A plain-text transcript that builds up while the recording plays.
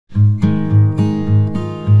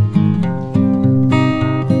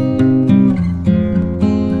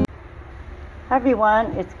everyone,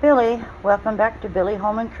 it's Billie. Welcome back to Billie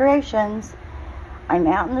Holman Creations. I'm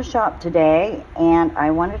out in the shop today and I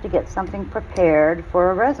wanted to get something prepared for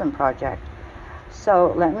a resin project.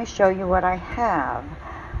 So let me show you what I have.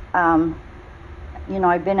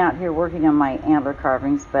 I've been out here working on my antler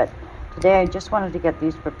carvings, but today I just wanted to get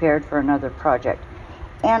these prepared for another project.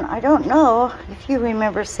 And I don't know if you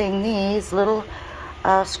remember seeing these little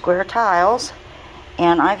square tiles,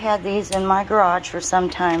 and I've had these in my garage for some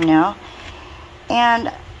time now.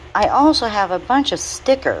 And I also have a bunch of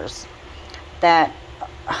stickers that,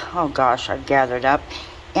 oh gosh, I've gathered up.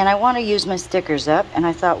 And I want to use my stickers up, and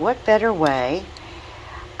I thought, what better way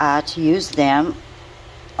to use them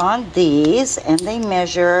on these. And they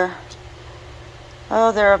measure,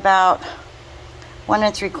 they're about 1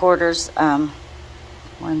 3/4,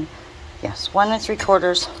 1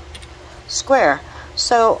 3/4 square.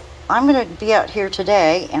 So I'm going to be out here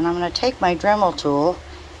today, and I'm going to take my Dremel tool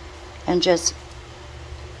and just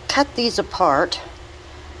cut these apart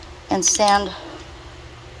and sand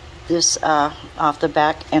this off the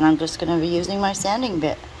back, and I'm just going to be using my sanding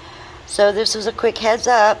bit. So this is a quick heads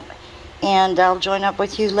up, and I'll join up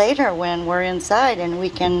with you later when we're inside and we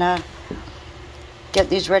can get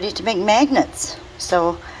these ready to make magnets.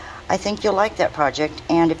 So I think you'll like that project,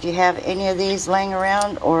 and if you have any of these laying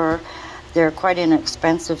around, or they're quite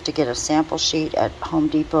inexpensive to get a sample sheet at Home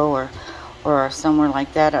Depot or somewhere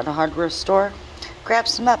like that at a hardware store, grab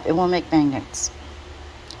some up and we'll make magnets.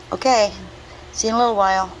 Okay, see you in a little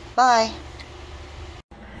while. Bye.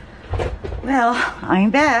 Well,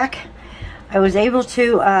 I'm back. I was able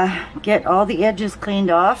to get all the edges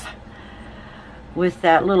cleaned off with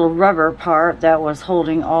that little rubber part that was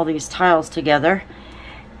holding all these tiles together.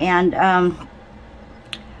 And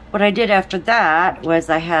what I did after that was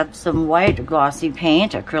I had some white glossy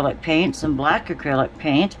paint, acrylic paint, some black acrylic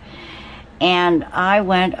paint, and I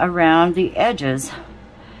went around the edges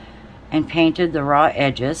and painted the raw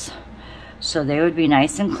edges so they would be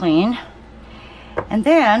nice and clean. And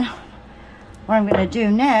then what I'm going to do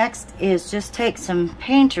next is just take some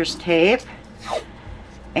painter's tape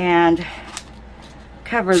and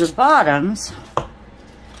cover the bottoms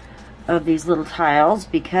of these little tiles,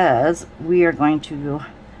 because we are going to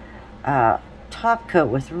top coat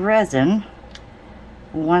with resin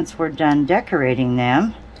once we're done decorating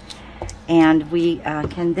them, and we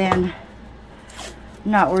can then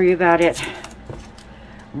not worry about it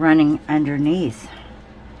running underneath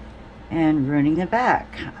and ruining the back.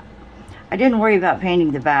 I didn't worry about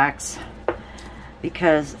painting the backs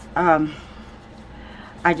because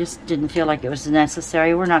I just didn't feel like it was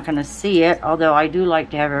necessary. We're not going to see it, although I do like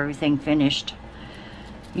to have everything finished,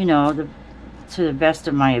 you know, to the best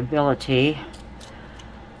of my ability.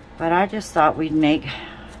 But I just thought we'd make a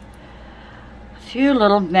few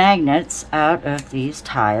little magnets out of these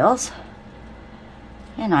tiles,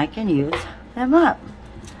 and I can use them up.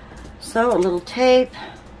 So a little tape,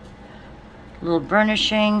 a little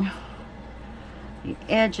burnishing, the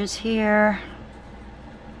edges here.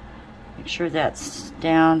 Make sure that's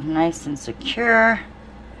down nice and secure.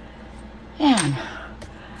 And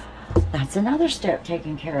that's another step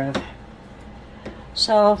taken care of.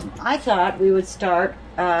 So I thought we would start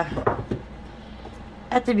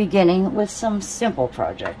at the beginning with some simple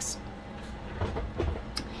projects.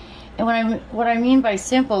 And what I mean by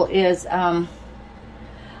simple is I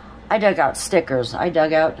dug out stickers. I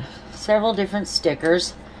dug out several different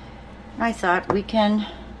stickers, and I thought we can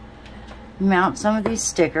mount some of these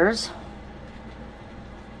stickers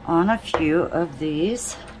on a few of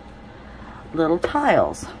these little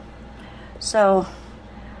tiles. So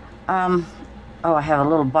oh, I have a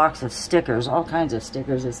little box of stickers, all kinds of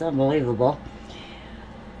stickers. It's unbelievable.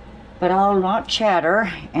 But I'll not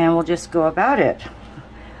chatter, and we'll just go about it.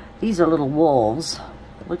 These are little wolves.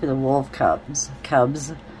 Look at the wolf cubs.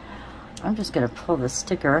 I'm just going to pull the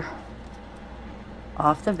sticker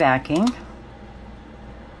off the backing.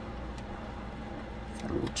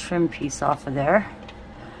 A little trim piece off of there.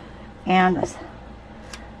 And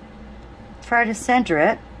try to center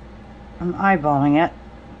it. I'm eyeballing it.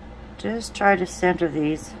 Just try to center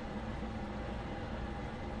these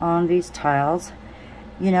on these tiles.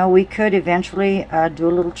 You know, we could eventually do a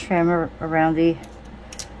little trim around the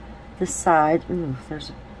side. Ooh, there's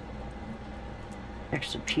an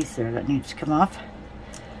extra piece there that needs to come off.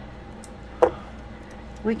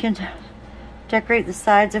 We can decorate the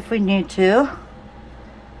sides if we need to.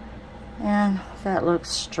 And that looks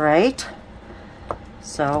straight.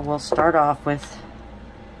 So we'll start off with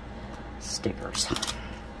stickers.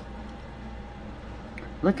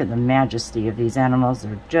 Look at the majesty of these animals.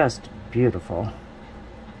 They're just beautiful.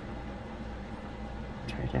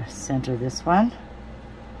 Try to center this one.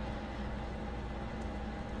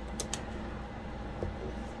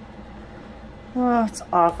 Oh, it's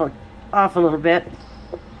off a little bit,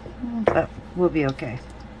 but we'll be okay.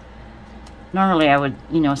 Normally I would,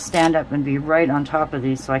 you know, stand up and be right on top of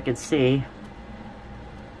these so I could see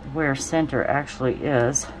where center actually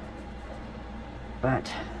is,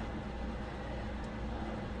 but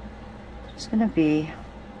it's going to be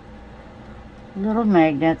little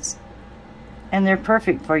magnets, and they're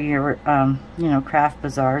perfect for your, you know, craft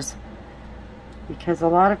bazaars, because a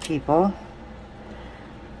lot of people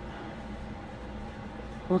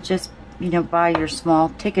will just, you know, buy your small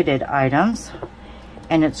ticketed items,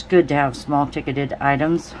 and it's good to have small ticketed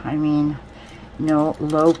items. I mean, you know,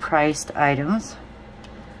 low priced items,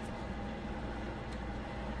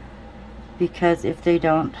 because if they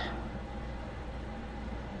don't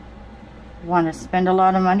want to spend a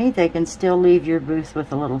lot of money, they can still leave your booth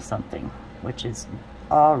with a little something, which is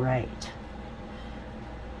all right.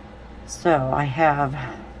 So I have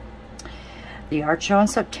the art show in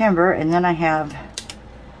September, and then I have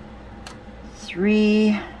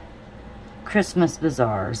 3 Christmas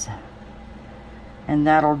bazaars, and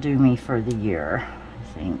that'll do me for the year,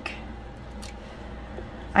 I think.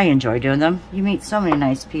 I enjoy doing them. You meet so many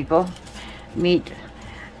nice people, meet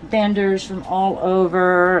vendors from all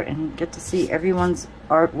over, and get to see everyone's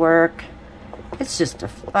artwork. It's just a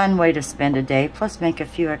fun way to spend a day, plus make a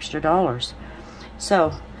few extra dollars.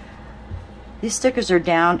 So these stickers are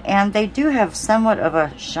down, and they do have somewhat of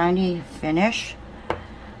a shiny finish,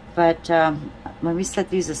 but let me set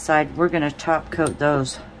these aside. We're going to top coat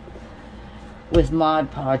those with Mod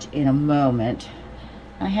Podge in a moment.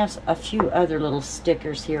 I have a few other little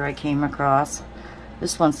stickers here I came across.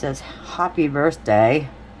 This one says Happy Birthday.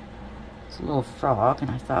 It's a little frog, and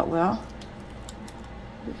I thought, well,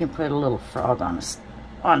 we can put a little frog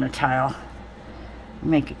on a tile.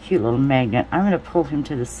 Make a cute little magnet. I'm going to pull him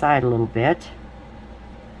to the side a little bit,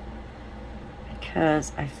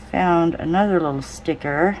 because I found another little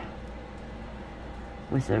sticker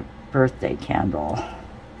with a birthday candle.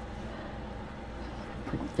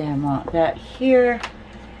 Put them on that here,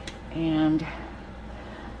 and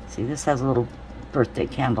see, this has a little birthday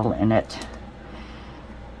candle in it.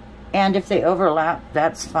 And if they overlap,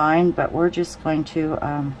 that's fine, but we're just going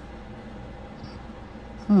to,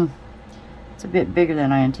 it's a bit bigger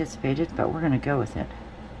than I anticipated, but we're going to go with it,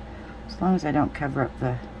 as long as I don't cover up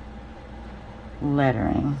the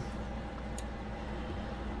lettering.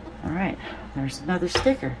 All right, there's another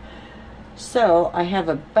sticker. So I have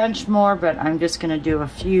a bunch more, but I'm just going to do a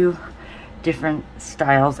few different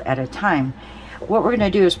styles at a time. What we're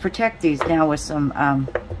going to do is protect these now with some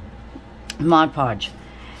Mod Podge.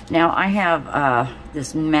 Now I have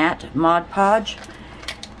this matte Mod Podge,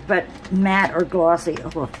 but matte or glossy.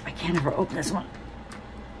 Oh, I can't ever open this one.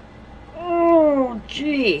 Oh,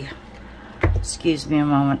 gee. Excuse me a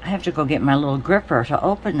moment. I have to go get my little gripper to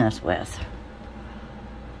open this with.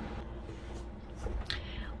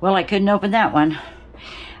 Well, I couldn't open that one.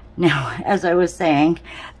 Now, as I was saying,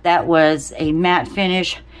 that was a matte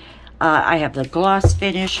finish. I have the gloss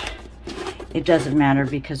finish. It doesn't matter,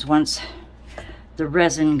 because once the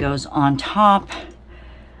resin goes on top,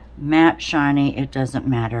 matte, shiny, it doesn't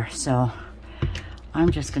matter. So I'm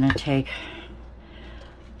just going to take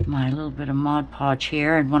my little bit of Mod Podge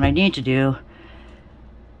here, and what I need to do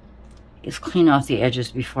is clean off the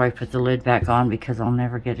edges before I put the lid back on, because I'll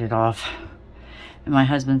never get it off. And my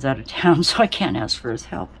husband's out of town, so I can't ask for his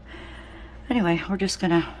help. Anyway, we're just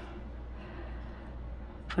gonna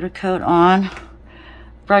put a coat on.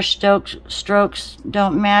 Brush strokes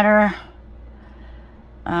don't matter.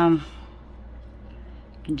 You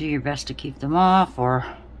can do your best to keep them off, or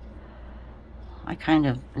I kind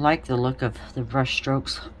of like the look of the brush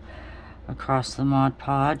strokes across the Mod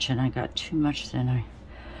Podge, and I got too much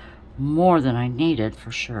more than I needed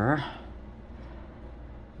for sure.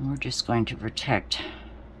 We're just going to protect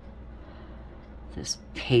this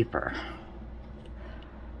paper.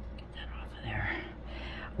 Get that off of there.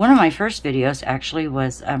 One of my first videos actually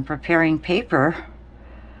was preparing paper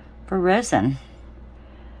for resin.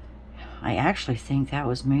 I actually think that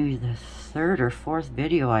was maybe the 3rd or 4th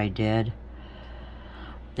video I did.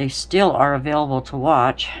 They still are available to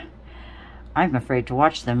watch. I'm afraid to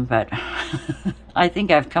watch them, but I think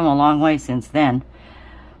I've come a long way since then.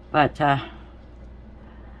 But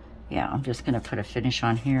yeah, I'm just going to put a finish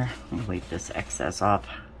on here. Let me wipe this excess off.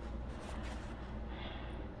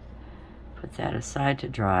 Put that aside to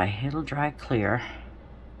dry. It'll dry clear.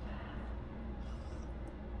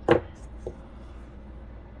 Do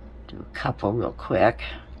a couple real quick.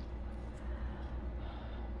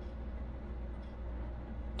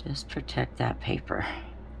 Just protect that paper.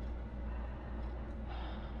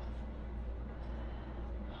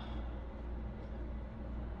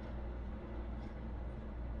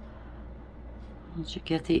 Once you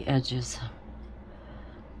get the edges.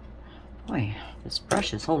 Boy, this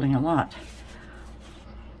brush is holding a lot.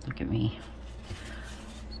 Look at me.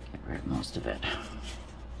 Let's get rid of most of it.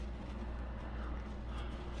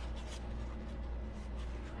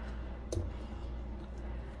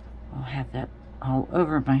 I'll have that all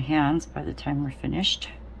over my hands by the time we're finished.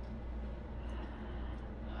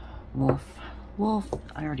 Wolf.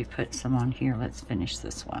 I already put some on here. Let's finish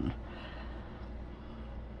this one.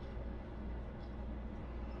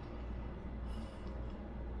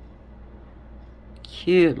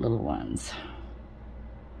 Cute little ones.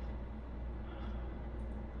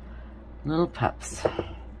 Little pups.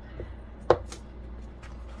 I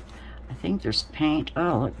think there's paint.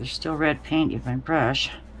 Oh, look, there's still red paint in my brush.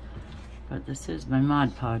 But this is my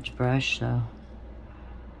Mod Podge brush, so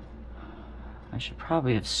I should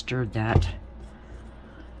probably have stirred that.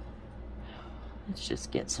 Let's just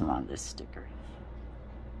get some on this sticker.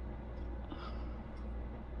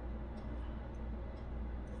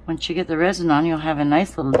 Once you get the resin on, you'll have a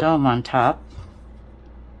nice little dome on top.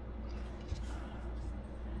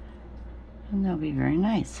 And they'll be very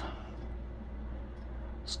nice.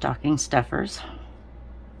 Stocking stuffers.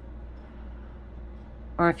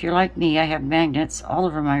 Or if you're like me, I have magnets all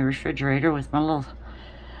over my refrigerator with my little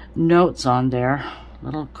notes on there.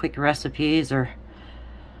 Little quick recipes or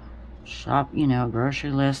shop, you know,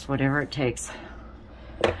 grocery list, whatever it takes.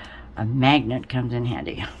 A magnet comes in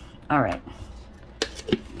handy. All right.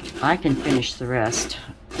 I can finish the rest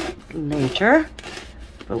later,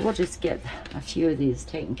 but we'll just get a few of these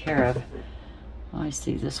taken care of. Oh, I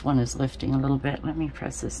see this one is lifting a little bit. Let me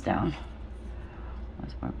press this down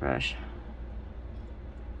with my brush.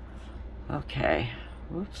 Okay.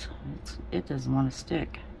 Whoops. It doesn't want to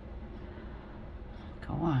stick.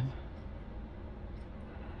 Go on.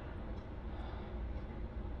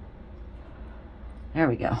 There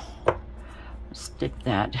we go. Stick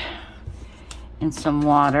that in some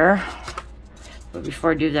water. But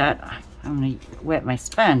before I do that, I'm going to wet my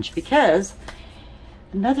sponge, because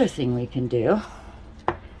another thing we can do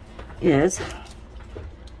is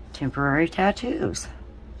temporary tattoos.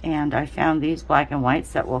 And I found these black and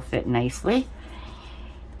whites that will fit nicely.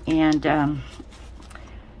 And,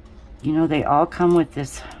 you know, they all come with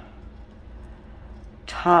this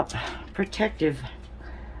top protective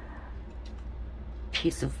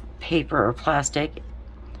piece of paper or plastic.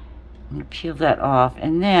 I'm going to peel that off,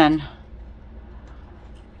 and then,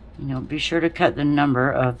 you know, be sure to cut the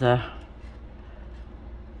number of the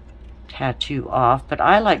tattoo off. But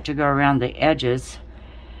I like to go around the edges,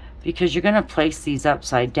 because you're going to place these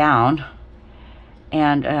upside down,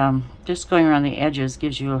 and just going around the edges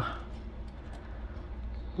gives you a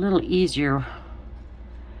little easier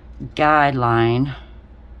guideline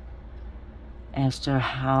as to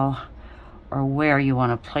how or where you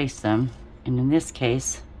want to place them. And in this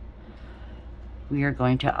case, we are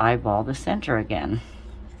going to eyeball the center again.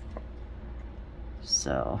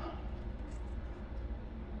 So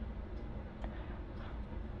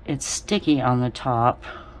it's sticky on the top,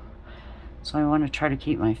 so I want to try to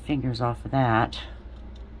keep my fingers off of that.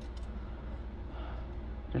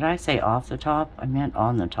 Did I say off the top? I meant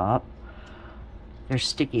on the top. They're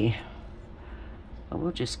sticky. But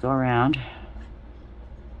we'll just go around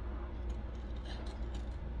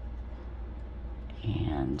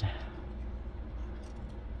and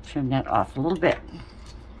trim that off a little bit.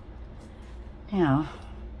 Now,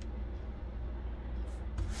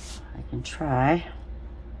 I can try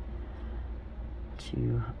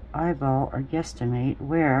to eyeball or guesstimate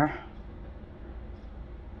where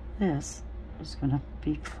this is going to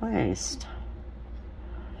be placed.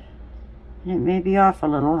 And it may be off a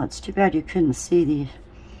little. It's too bad you couldn't see the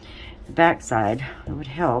back side. It would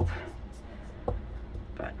help.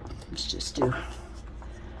 But let's just do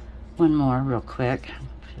one more real quick.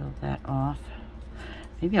 Peel that off.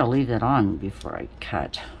 Maybe I'll leave that on before I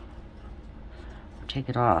cut. Or take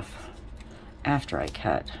it off after I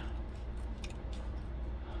cut.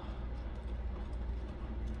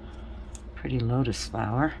 Pretty lotus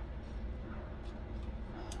flower.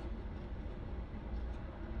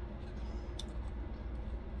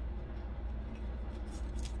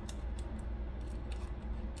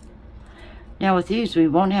 Now with these, we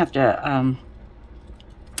won't have to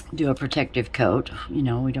do a protective coat. You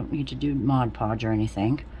know, we don't need to do Mod Podge or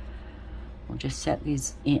anything. We'll just set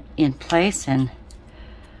these in place and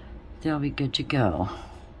they'll be good to go.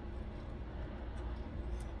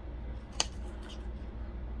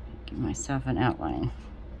 Give myself an outline.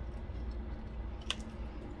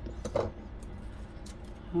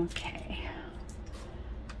 Okay.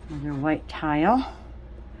 Another white tile.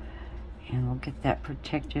 And we'll get that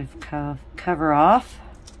protective cover off.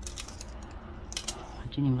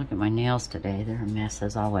 didn't even look at my nails today. They're a mess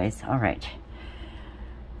as always. All right.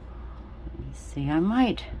 Let me see. I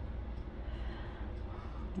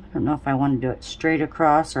don't know if I want to do it straight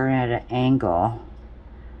across or at an angle.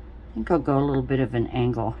 I think I'll go a little bit of an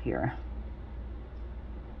angle here.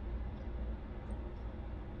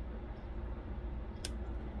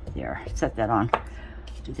 There, set that on.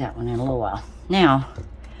 Do that one in a little while. Now, I'm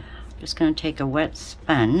just going to take a wet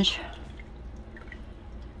sponge.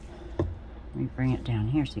 Let me bring it down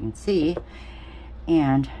here so you can see.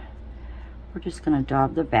 And we're just going to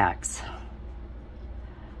daub the backs.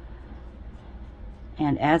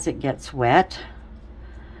 And as it gets wet,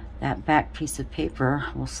 that back piece of paper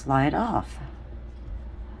will slide off.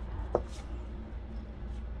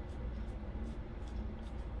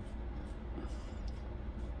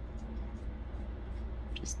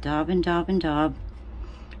 Just daub and daub and daub.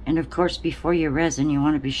 And of course, before you resin, you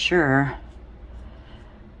want to be sure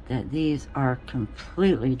that these are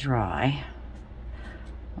completely dry.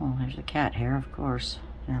 Oh, there's a cat hair, of course.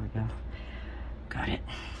 There we go. Got it.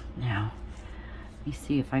 Now, let me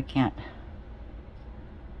see if I can't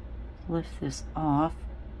lift this off.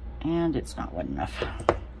 And it's not wet enough.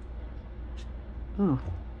 Ooh,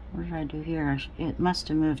 what did I do here? It must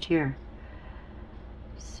have moved here.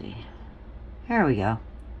 Let's see. There we go.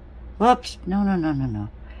 Whoops. No, no, no, no, no.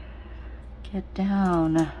 Get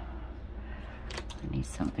down. I need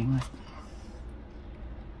something with...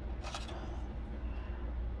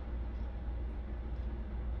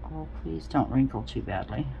 Oh, please don't wrinkle too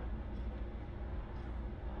badly.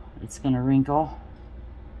 It's going to wrinkle.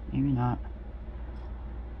 Maybe not.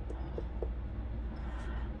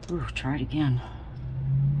 Ooh, try it again.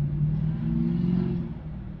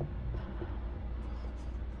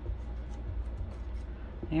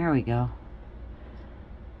 There we go.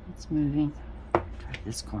 It's moving. Try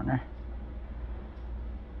this corner.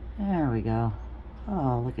 There we go.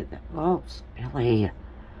 Oh, look at that. Oops, Billy.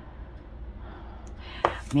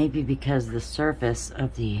 Maybe because the surface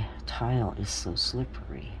of the tile is so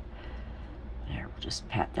slippery. There, we'll just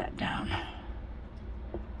pat that down.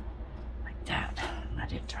 Like that.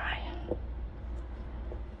 Let it dry.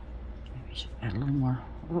 Maybe we should add a little more.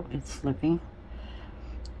 Oh, it's slipping.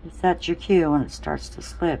 If that's your cue, when it starts to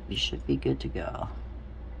slip, you should be good to go.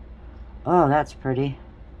 Oh, that's pretty.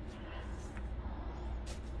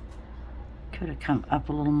 Could have come up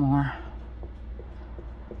a little more.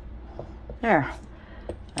 There.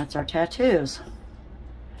 That's our tattoos.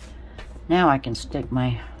 Now I can stick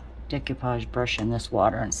my decoupage brush in this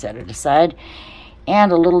water and set it aside.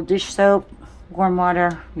 And a little dish soap, warm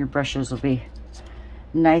water. Your brushes will be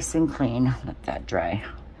nice and clean. Let that dry.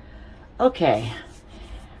 Okay.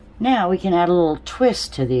 Now we can add a little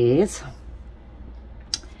twist to these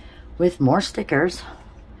with more stickers.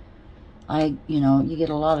 You know, you get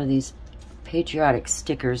a lot of these patriotic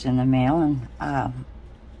stickers in the mail, and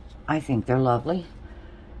I think they're lovely.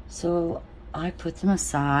 So I put them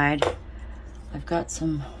aside. I've got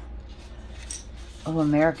some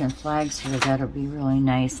American flags here that'll be really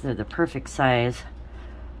nice. They're the perfect size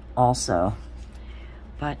also.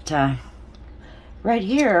 But right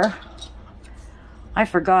here, I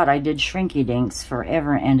forgot I did shrinky dinks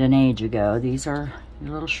forever and an age ago. These are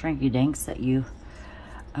your little shrinky dinks that you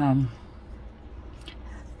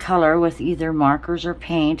color with either markers or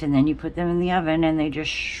paint, and then you put them in the oven and they just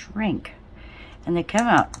shrink. And they come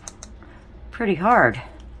out pretty hard.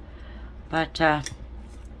 But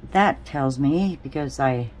that tells me, because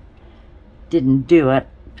I didn't do it,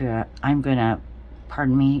 I'm gonna,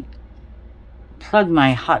 pardon me, plug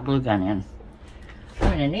my hot glue gun in. I'm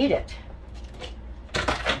gonna need it.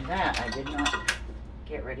 And that I did not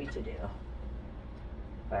get ready to do.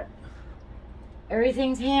 But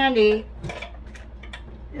everything's handy.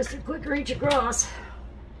 Just a quick reach across.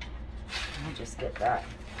 I'll just get that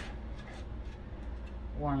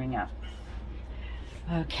warming up.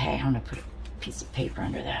 Okay, I'm gonna put a piece of paper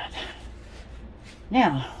under that.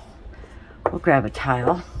 Now, we'll grab a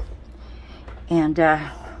tile. And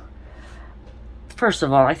first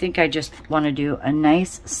of all, I think I just want to do a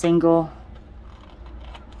nice single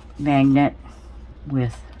magnet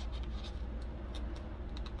with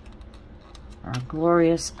our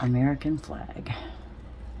glorious American flag.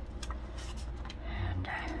 And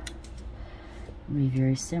it'll be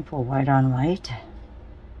very simple, white on white.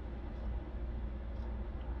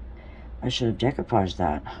 I should have decoupaged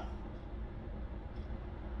that.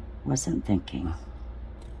 Wasn't thinking.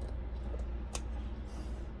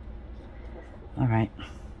 All right.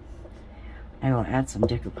 I will add some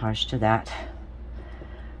decoupage to that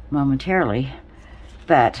momentarily.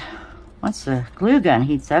 But once the glue gun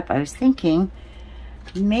heats up, I was thinking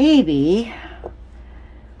maybe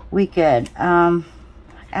we could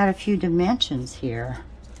add a few dimensions here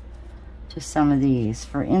to some of these.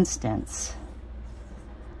 For instance,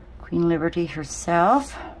 Queen Liberty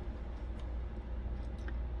herself.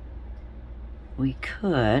 We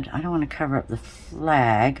could, I don't want to cover up the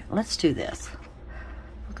flag. Let's do this.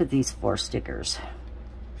 Look at these 4 stickers.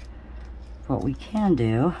 What we can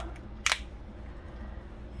do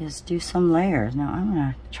is do some layers. Now I'm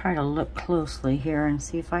going to try to look closely here and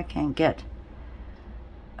see if I can get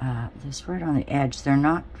this right on the edge. They're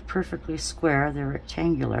not perfectly square, they're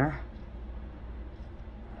rectangular.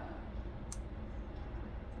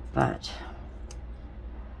 But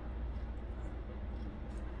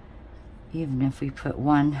even if we put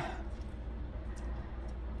one,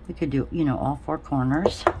 we could do, you know, all 4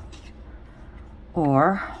 corners.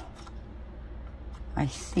 Or I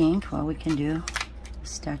think, well, we can do the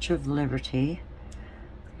Statue of Liberty.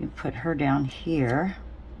 We can put her down here.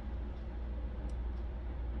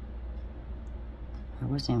 I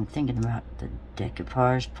wasn't even thinking about the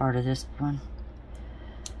decoupage part of this one.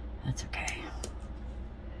 That's okay.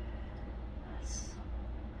 It's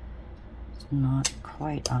not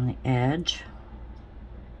quite on the edge.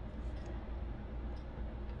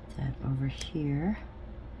 Put that over here.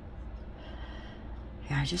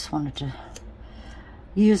 Yeah, I just wanted to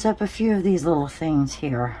use up a few of these little things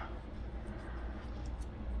here.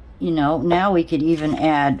 You know, now we could even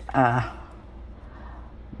add,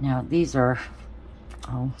 now these are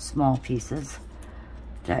small pieces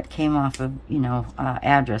that came off of, you know,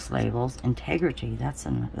 address labels. Integrity, that's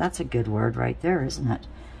a good word right there, isn't it?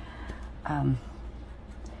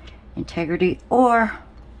 Integrity, or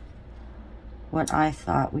what I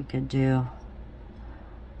thought we could do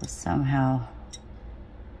was somehow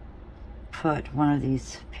put one of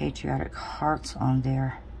these patriotic hearts on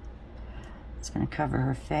there. It's going to cover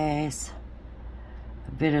her face,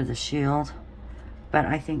 a bit of the shield, but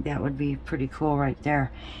I think that would be pretty cool right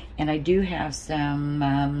there. And I do have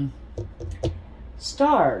some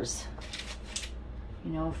stars,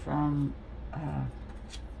 you know, from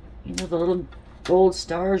you know, the little gold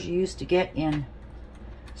stars you used to get in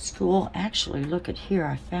school. Actually, look at here,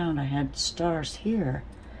 I found I had stars here.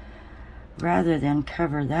 Rather than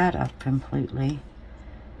cover that up completely,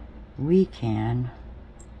 we can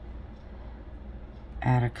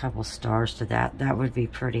add a couple stars to that. That would be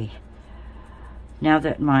pretty. Now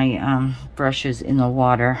that my brush is in the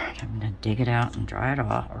water, I'm going to dig it out and dry it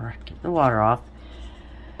off, or get the water off,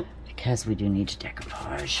 because we do need to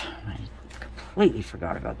decoupage. I completely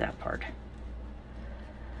forgot about that part.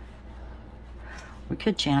 We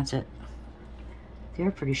could chance it.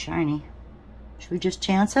 They're pretty shiny. Should we just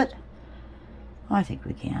chance it? I think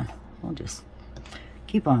we can. We'll just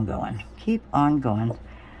keep on going. Keep on going.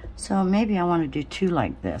 So maybe I want to do 2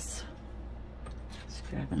 like this. Let's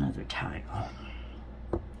grab another tile.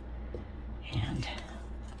 And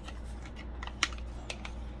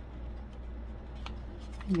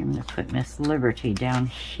I'm going to put Miss Liberty down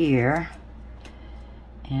here.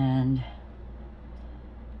 And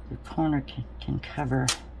the corner can cover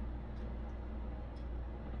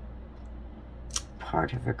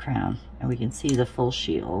part of her crown, and we can see the full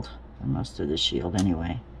shield, or most of the shield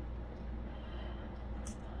anyway.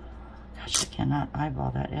 Gosh, I cannot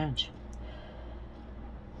eyeball that edge.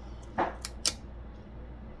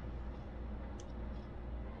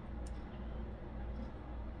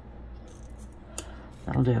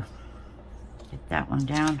 That'll do. Get that one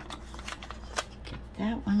down. Get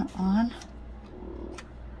that one on.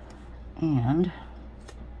 And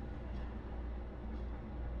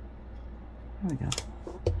there we go.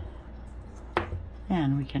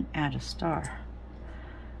 And we can add a star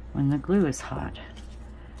when the glue is hot.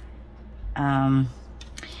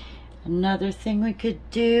 Another thing we could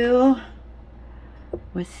do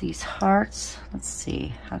with these hearts, let's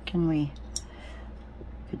see, how can we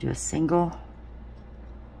could do a single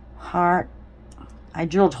heart. I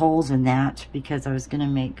drilled holes in that because I was going to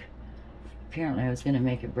make, apparently I was going to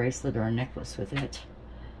make a bracelet or a necklace with it.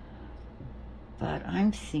 But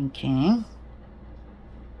I'm thinking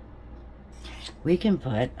we can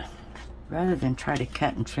put, rather than try to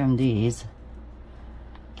cut and trim these,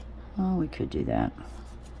 well, we could do that.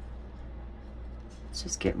 Let's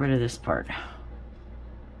just get rid of this part.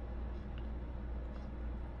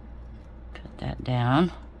 Cut that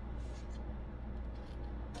down.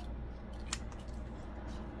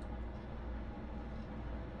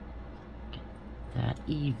 Get that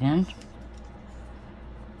even.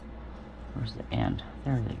 Where's the end?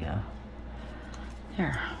 There they go.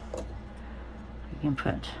 There. We can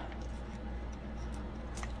put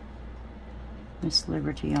Miss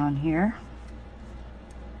Liberty on here.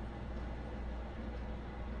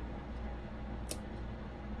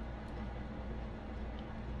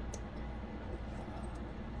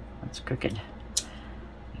 it's crooked.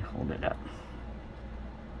 Let me hold it up.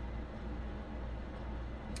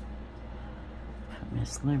 Put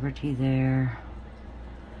Miss Liberty there.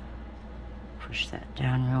 Push that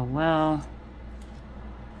down real well.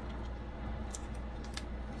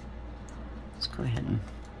 Let's go ahead and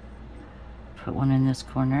put one in this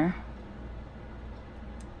corner.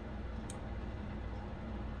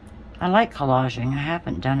 I like collaging. I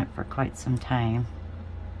haven't done it for quite some time.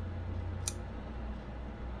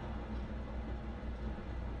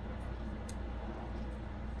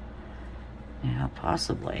 Yeah,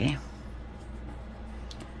 possibly.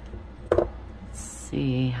 Let's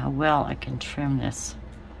see how well I can trim this.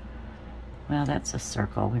 Well, that's a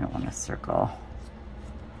circle. We don't want a circle.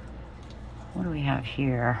 What do we have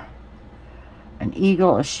here? An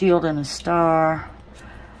eagle, a shield, and a star.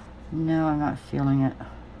 No, I'm not feeling it.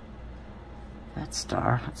 That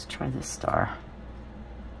star. Let's try this star.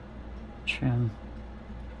 Trim.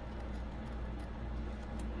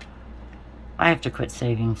 I have to quit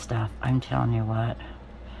saving stuff. I'm telling you what.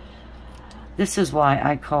 This is why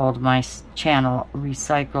I called my channel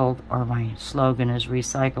Recycled, or my slogan is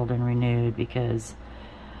Recycled and Renewed, because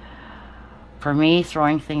for me,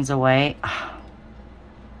 throwing things away,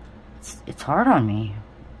 it's hard on me.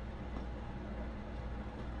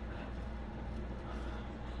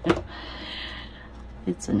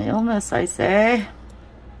 It's an illness, I say.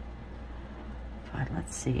 But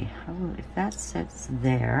let's see. If that sits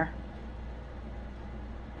there,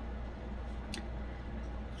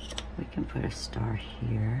 we can put a star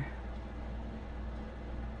here.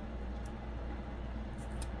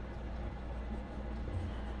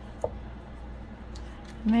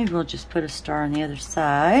 Maybe we'll just put a star on the other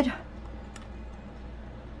side.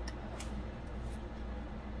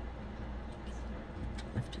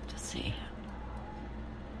 Lift it to see.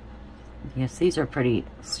 Yes, these are pretty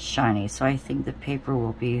shiny, so I think the paper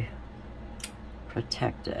will be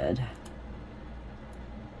protected.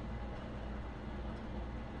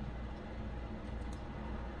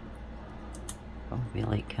 Oh,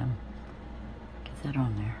 Billie, come. Get that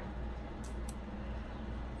on there.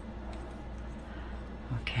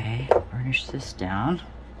 Okay, burnish this down.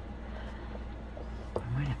 I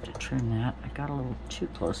might have to trim that. I got a little too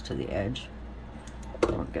close to the edge.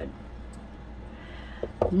 We're good.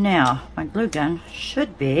 Now, my glue gun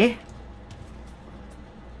should be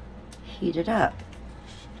heated up.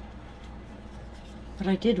 But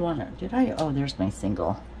I did want to, did I? Oh, there's my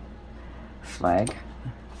single flag.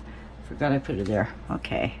 Forgot I put it there.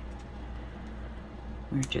 Okay.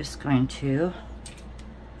 We're just going to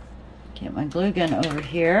get my glue gun over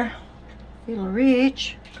here. It'll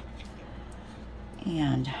reach.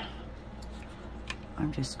 And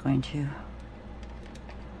I'm just going to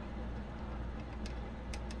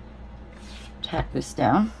tack this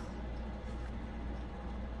down.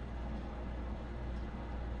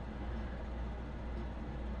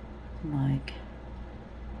 Like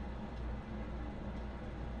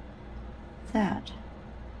that.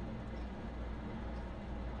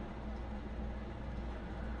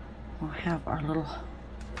 We'll have our little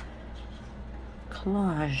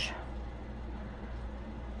collage.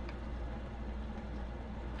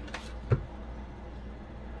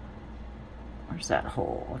 Where's that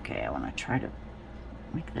hole? Okay, I want to try to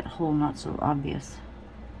make that hole not so obvious.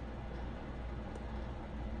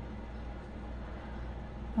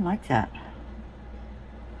 I like that.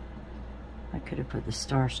 I could have put the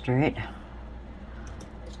star straight.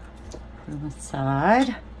 Put them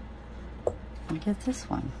aside and get this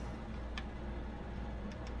one.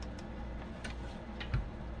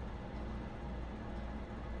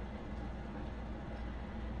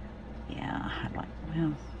 Yeah, I like,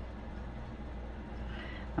 well,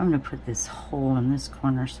 I'm going to put this hole in this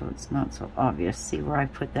corner so it's not so obvious. See where I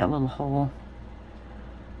put that little hole?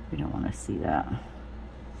 We don't want to see that.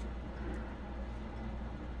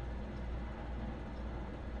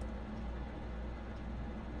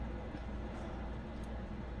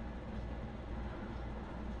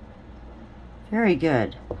 Very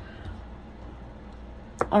good.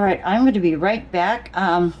 All right, I'm going to be right back.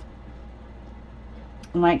 I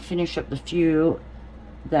might finish up the few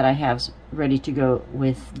that I have ready to go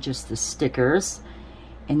with just the stickers,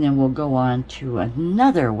 and then we'll go on to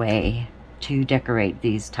another way to decorate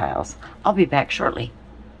these tiles. I'll be back shortly.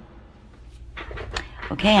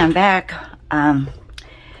 Okay, I'm back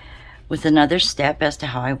with another step as to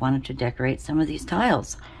how I wanted to decorate some of these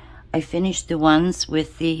tiles. I finished the ones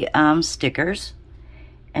with the stickers,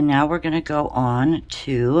 and now we're going to go on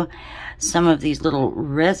to some of these little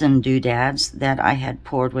resin doodads that I had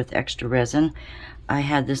poured with extra resin. I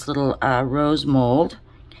had this little rose mold,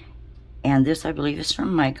 and this I believe is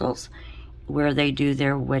from Michael's, where they do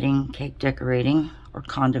their wedding cake decorating or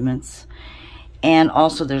condiments. And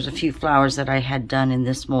also there's a few flowers that I had done in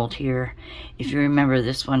this mold here. If you remember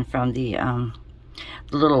this one from the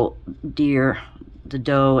little deer, the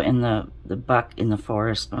doe and the buck in the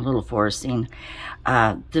forest, a little forest scene.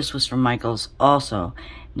 This was from Michael's also.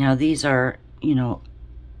 Now these are, you know,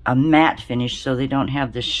 a matte finish, so they don't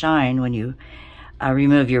have the shine when you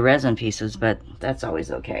remove your resin pieces, but that's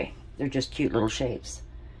always okay. They're just cute little shapes.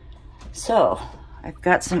 So I've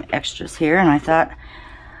got some extras here, and I thought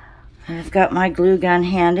I've got my glue gun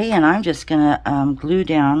handy, and I'm just gonna glue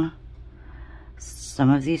down some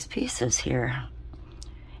of these pieces here.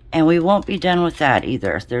 And we won't be done with that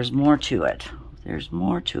either. There's more to it. There's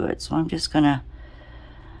more to it. So I'm just gonna,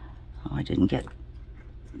 oh, I didn't get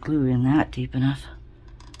glue in that deep enough.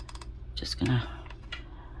 Just gonna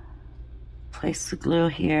place the glue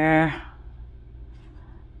here,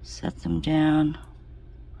 set them down.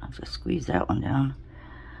 I'll have to squeeze that one down.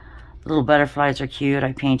 The little butterflies are cute.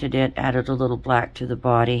 I painted it, added a little black to the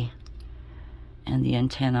body and the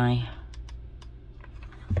antennae.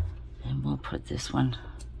 And we'll put this one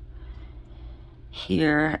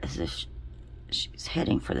here as if she's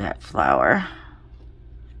heading for that flower.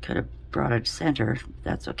 Could have brought it center.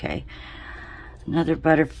 That's okay. Another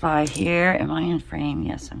butterfly here. Am I in frame?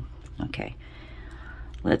 Yes, I'm okay.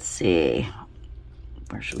 Let's see.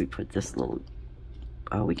 Where should we put this little?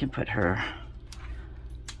 Oh, we can put her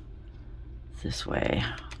this way.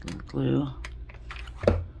 Little glue.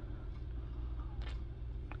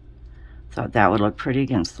 Thought that would look pretty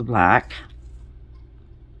against the black.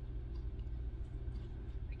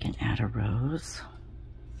 We can add a rose.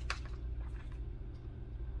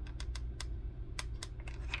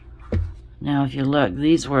 Now, if you look,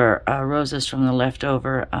 these were roses from the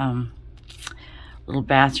leftover little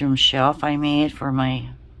bathroom shelf I made for my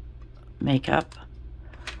makeup.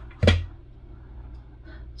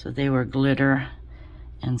 So they were glitter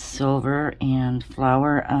and silver and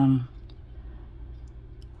flower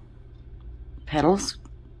petals.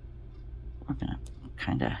 We're gonna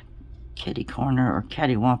kind of kitty corner or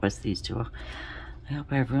cattywampus these two. I hope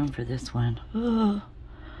I have room for this one. Oh,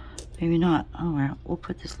 maybe not. Oh, well, we'll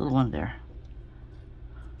put this little one there.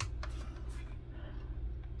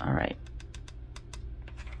 All right,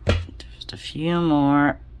 just a few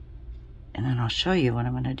more, and then I'll show you what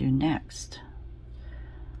I'm going to do next.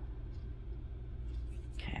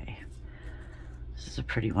 Okay, this is a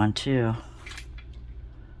pretty one too.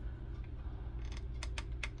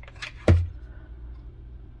 Bring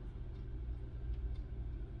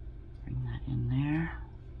that in there.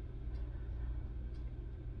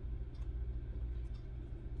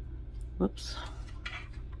 Whoops.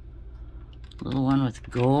 Little one with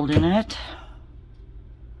gold in it.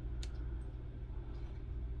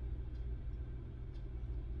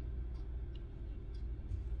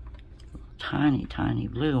 Tiny, tiny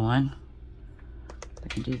blue one. I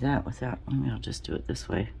can do that without, maybe I'll just do it this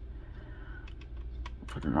way.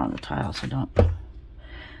 Put it on the tile so I don't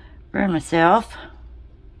burn myself.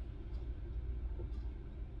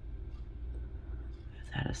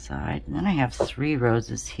 Put that aside. And then I have 3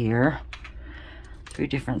 roses here. 3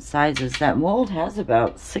 different sizes. That mold has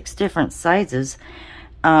about 6 different sizes,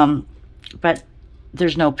 but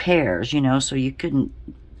there's no pairs, you know, so you couldn't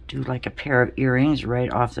do like a pair of earrings right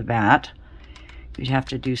off the bat. You'd have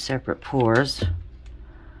to do separate pours,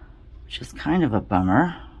 which is kind of a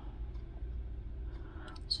bummer.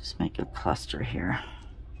 Let's just make a cluster here.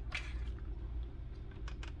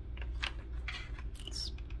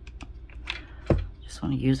 Just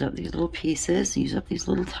want to use up these little pieces, use up these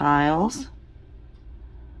little tiles.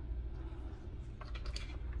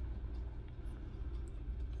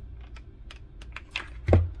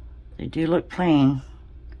 They do look plain,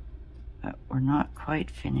 but we're not quite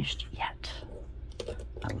finished yet.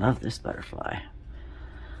 I love this butterfly. I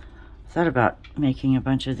thought about making a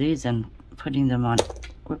bunch of these and putting them on,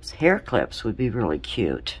 whoops, hair clips would be really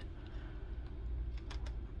cute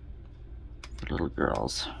for little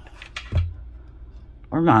girls.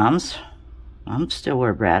 Or moms. Moms still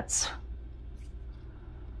wear brats.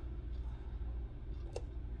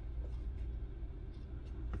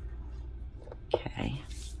 Okay.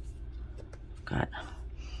 Got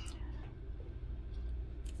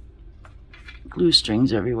glue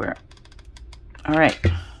strings everywhere. All right.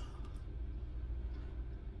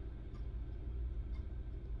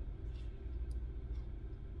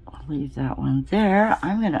 I'll leave that one there.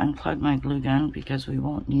 I'm going to unplug my glue gun because we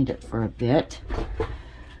won't need it for a bit.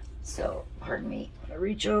 So, pardon me. I'm going to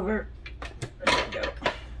reach over. There we go.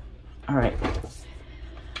 All right.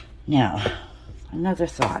 Now, another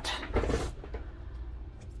thought.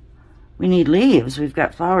 we need leaves. We've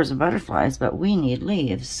got flowers and butterflies, but we need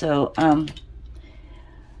leaves. So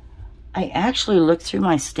I actually looked through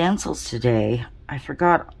my stencils today. I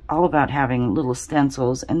forgot all about having little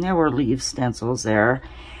stencils, and there were leaf stencils there.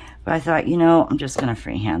 But I thought, you know, I'm just going to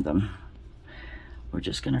freehand them. We're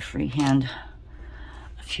just going to freehand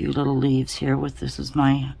a few little leaves here with, this is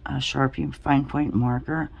my Sharpie fine point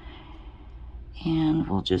marker. And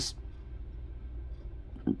we'll just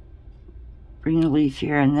bring a leaf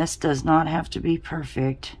here. And this does not have to be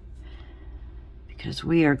perfect, because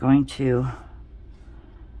we are going to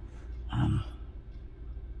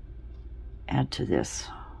add to this.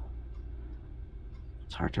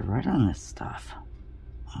 It's hard to write on this stuff.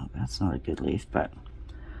 Oh, that's not a good leaf, but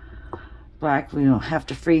black, we don't have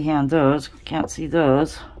to freehand those. Can't see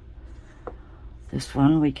those. This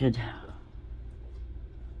one we could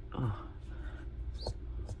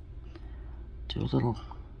do a little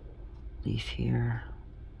leaf here.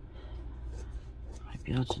 Might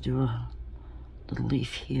be able to do a little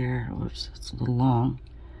leaf here. Whoops, it's a little long.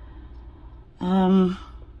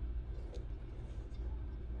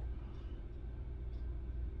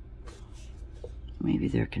 Maybe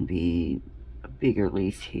there can be a bigger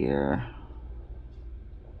leaf here.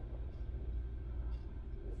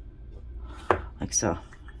 Like so.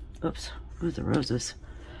 Oops. Ooh, the roses.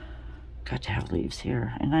 Got to have leaves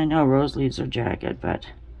here. And I know rose leaves are jagged, but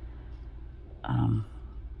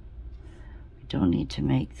we don't need to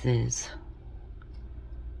make these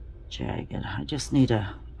jagged. I just need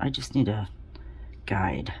a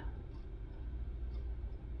guide.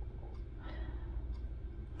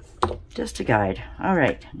 Just a guide. All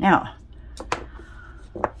right, now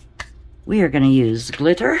we are going to use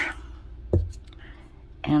glitter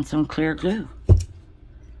and some clear glue,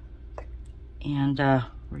 and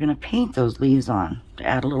we're going to paint those leaves on to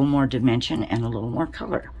add a little more dimension and a little more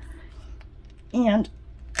color. And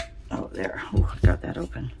oh, there, oh, I got that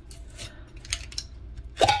open.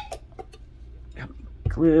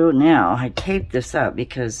 Glue. Now I taped this up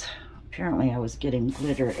because apparently I was getting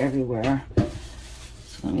glitter everywhere.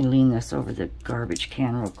 So let me lean this over the garbage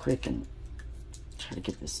can real quick and try to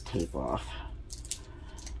get this tape off,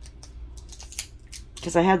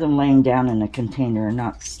 because I had them laying down in a container and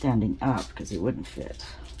not standing up because it wouldn't fit.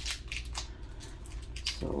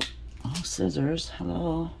 So, oh, scissors,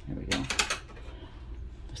 hello, here we go.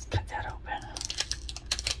 Let's cut that open.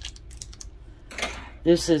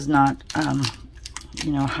 This is not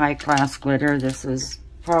you know, high-class glitter. This is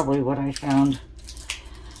probably what I found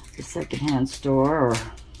at the secondhand store or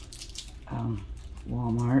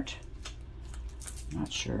Walmart.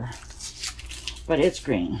 Not sure. But it's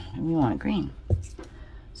green, and we want green.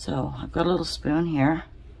 So I've got a little spoon here.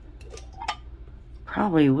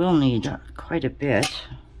 Probably will need quite a bit.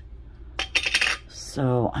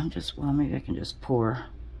 So I'm just, well, maybe I can just pour a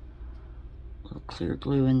little clear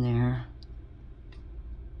glue in there.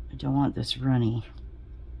 I don't want this runny,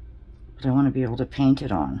 but I want to be able to paint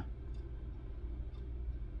it on.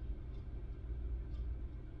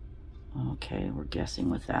 Okay, we're guessing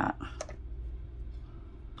with that.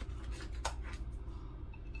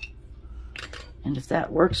 And if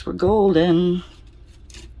that works, we're golden.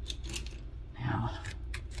 Now,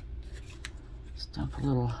 let's dump a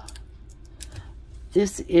little.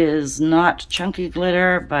 This is not chunky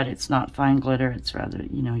glitter, but it's not fine glitter. It's rather,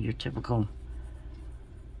 you know, your typical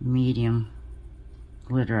medium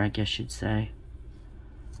glitter, I guess you'd say.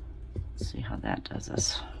 Let's see how that does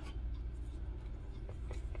us.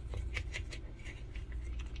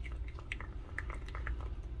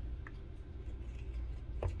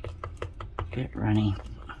 Bit runny.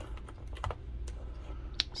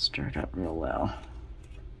 Stir it up real well.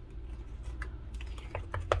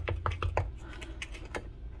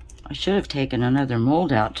 I should have taken another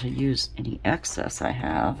mold out to use any excess I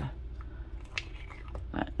have,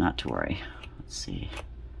 but not to worry. Let's see.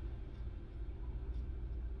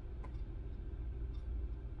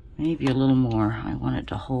 Maybe a little more. I want it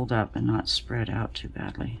to hold up and not spread out too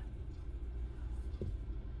badly.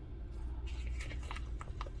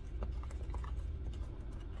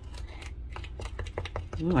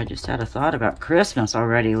 Ooh, I just had a thought about Christmas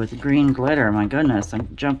already with green glitter. My goodness,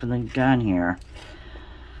 I'm jumping the gun here.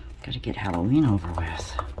 Gotta get Halloween over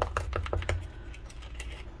with.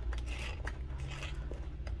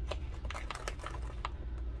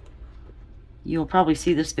 You'll probably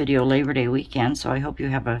see this video Labor Day weekend, so I hope you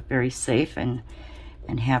have a very safe and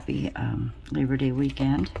happy Labor Day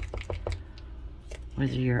weekend.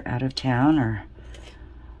 Whether you're out of town or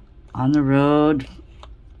on the road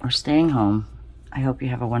or staying home, I hope you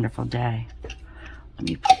have a wonderful day. Let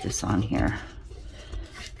me put this on here.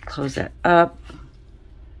 Close that up.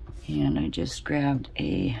 And I just grabbed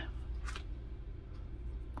a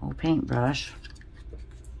old paintbrush.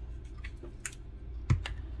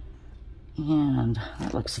 And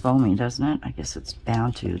that looks foamy, doesn't it? I guess it's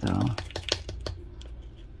bound to, though.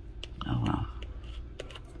 Oh well.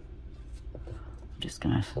 I'm just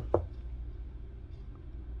gonna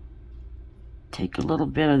take a little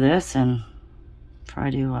bit of this and try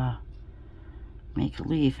to make a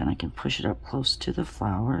leaf, and I can push it up close to the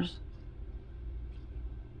flowers.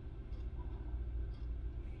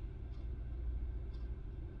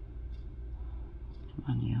 Come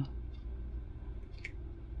on, you.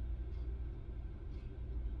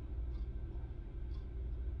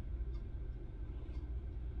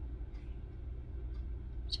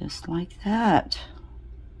 Just like that.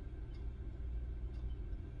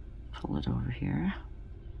 Pull it over here.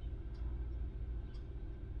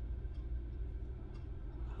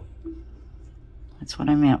 That's what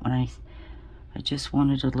I meant when I just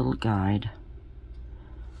wanted a little guide.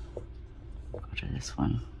 Go to this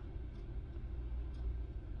one.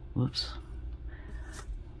 Whoops.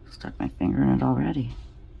 Stuck my finger in it already.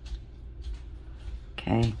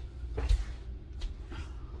 Okay.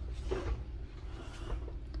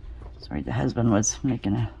 Sorry, the husband was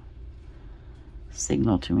making a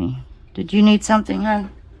signal to me. Did you need something,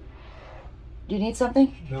 hon? Do you need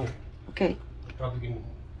something? No. Okay. Probably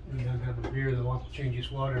can have a beer that wants to change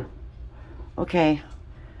his water. Okay.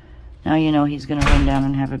 Now you know he's gonna run down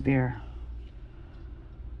and have a beer.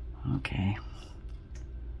 Okay.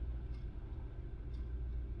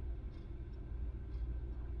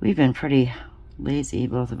 We've been pretty lazy,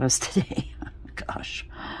 both of us, today. Gosh.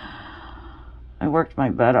 I worked my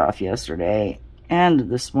butt off yesterday, and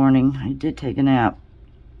this morning I did take a nap.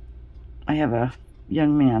 I have a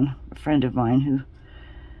young man, a friend of mine, who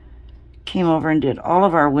came over and did all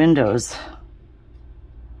of our windows.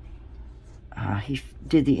 He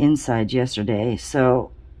did the inside yesterday,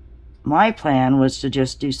 so my plan was to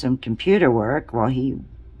just do some computer work while he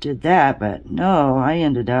did that, but no, I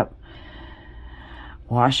ended up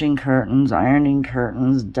washing curtains, ironing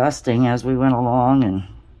curtains, dusting as we went along, and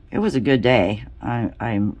it was a good day.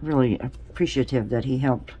 I'm really appreciative that he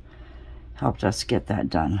helped us get that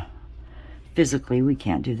done. Physically, we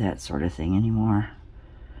can't do that sort of thing anymore.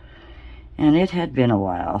 And it had been a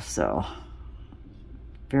while, so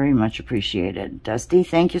very much appreciated. Dusty,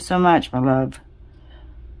 thank you so much, my love.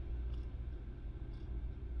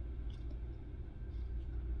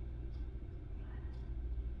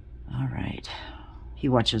 All right. He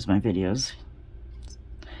watches my videos.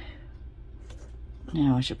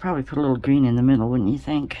 Now, I should probably put a little green in the middle, wouldn't you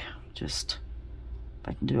think? Just, if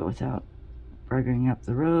I can do it without burgering up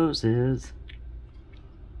the roses.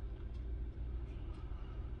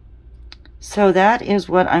 So that is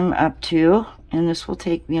what I'm up to, and this will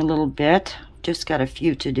take me a little bit. Just got a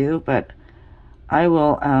few to do, but I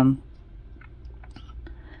will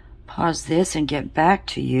pause this and get back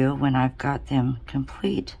to you when I've got them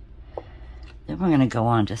complete. Then we're going to go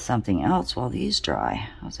on to something else while these dry.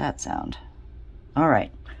 How's that sound? All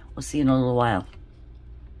right, we'll see you in a little while.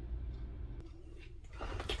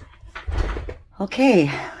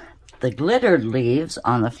 Okay, the glittered leaves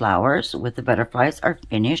on the flowers with the butterflies are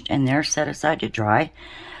finished and they're set aside to dry.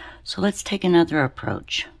 So let's take another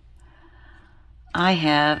approach. I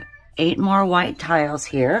have 8 more white tiles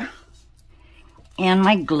here and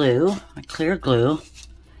my glue, my clear glue,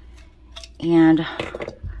 and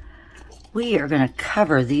we are going to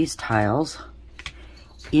cover these tiles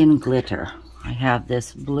in glitter. I have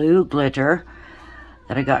this blue glitter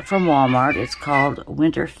that I got from Walmart. It's called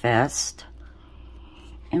Winterfest.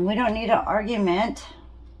 And we don't need an argument.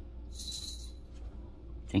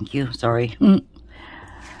 Thank you, sorry.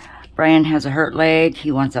 Brian has a hurt leg.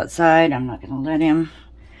 He wants outside. I'm not going to let him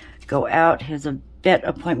go out. He has a vet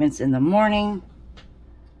appointments in the morning.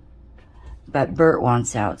 But Bert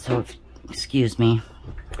wants out, so excuse me.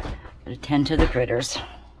 Attend to the critters.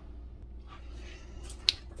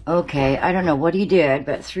 Okay, I don't know what he did,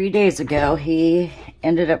 but 3 days ago he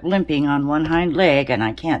ended up limping on one hind leg, and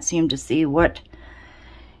I can't seem to see what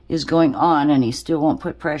is going on, and he still won't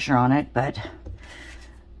put pressure on it, but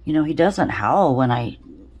you know, he doesn't howl when I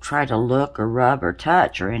try to look or rub or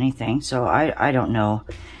touch or anything, so I don't know.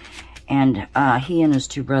 And he and his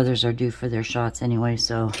 2 brothers are due for their shots anyway,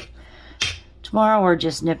 so tomorrow we're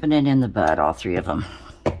just nipping it in the bud, all 3 of them.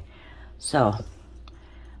 So,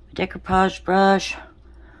 decoupage brush,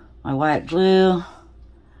 my white glue,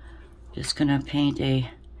 just gonna paint a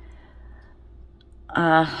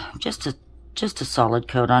just a solid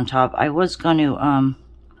coat on top. I was going to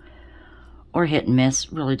or hit and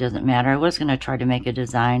miss, really doesn't matter. I was gonna try to make a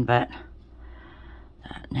design, but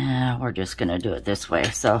nah, we're just gonna do it this way.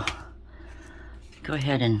 So go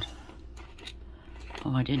ahead and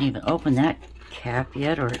Oh, I didn't even open that cap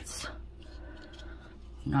yet, or it's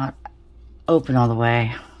not open all the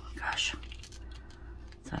way. Gosh,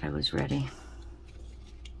 thought I was ready.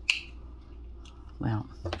 Well,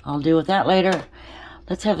 I'll deal with that later.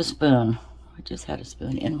 Let's have a spoon. I just had a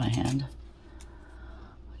spoon in my hand.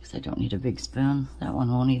 I don't need a big spoon. That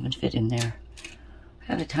one won't even fit in there. I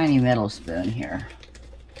have a tiny metal spoon here.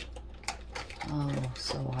 Oh,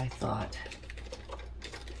 so I thought.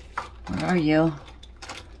 Where are you?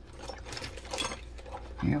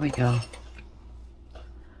 Here we go.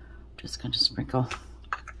 Just going to sprinkle.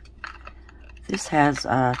 This has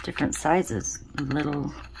different sizes.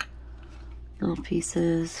 Little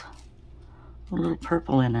pieces. A little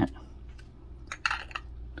purple in it.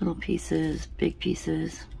 Little pieces, big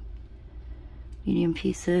pieces. Medium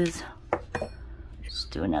pieces. Just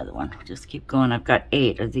do another one. Just keep going. I've got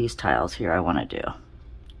 8 of these tiles here I want to do.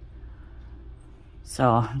 So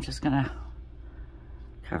I'm just going to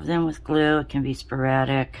cover them with glue. It can be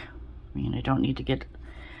sporadic. I mean, I don't need to get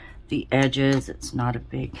the edges. It's not a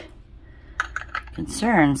big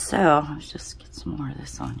concern. So let's just get some more of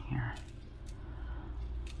this on here.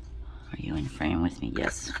 Are you in frame with me?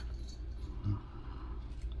 Yes.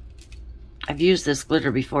 I've used this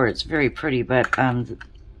glitter before. It's very pretty, but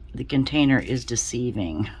the container is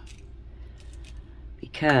deceiving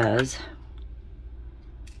because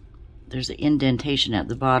there's an indentation at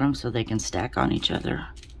the bottom so they can stack on each other.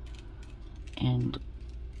 And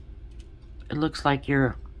it looks like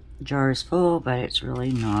your jar is full, but it's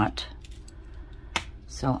really not.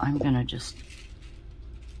 So I'm gonna just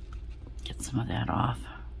get some of that off.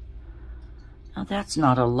 Now that's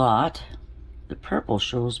not a lot. The purple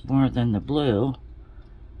shows more than the blue,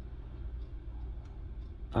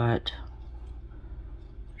 but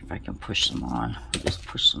if I can push some on, I'll just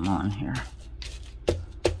push some on here.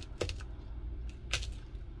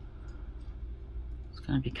 It's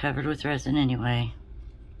going to be covered with resin anyway.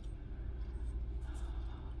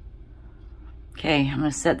 Okay, I'm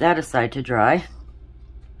going to set that aside to dry.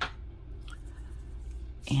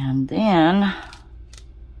 And then,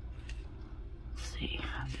 let's see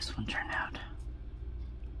how this one turned out.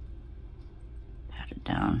 Pat it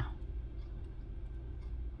down.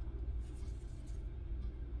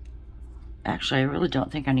 Actually, I really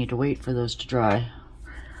don't think I need to wait for those to dry.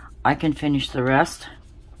 I can finish the rest,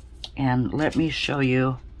 and let me show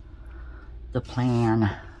you the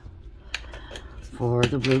plan for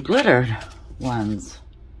the blue glittered ones.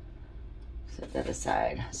 Set that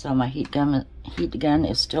aside. So my heat gun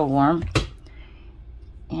is still warm.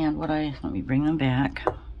 And let me bring them back.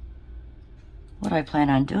 What I plan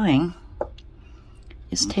on doing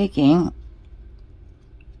is taking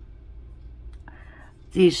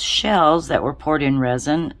these shells that were poured in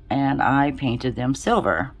resin, and I painted them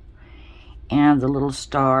silver. And the little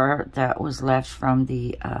star that was left from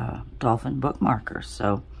the dolphin bookmarker.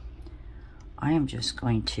 So I am just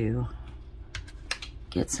going to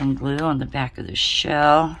get some glue on the back of the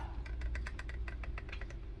shell.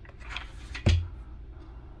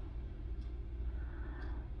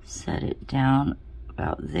 Set it down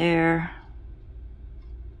about there.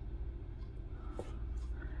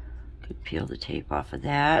 Could peel the tape off of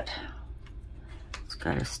that. It's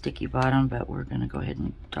got a sticky bottom, but we're going to go ahead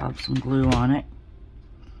and daub some glue on it.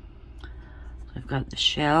 So I've got the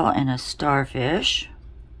shell and a starfish.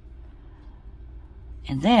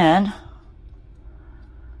 And then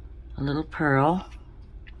a little pearl.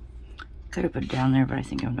 Could have put it down there, but I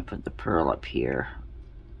think I'm going to put the pearl up here.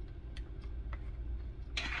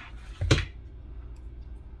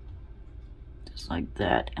 Just like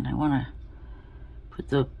that. And I want to put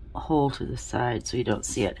the hole to the side so you don't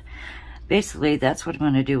see it. Basically, that's what I'm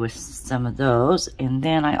going to do with some of those. And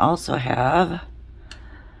then I also have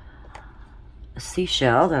a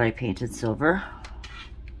seashell that I painted silver.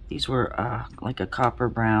 These were like a copper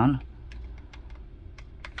brown.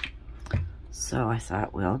 So I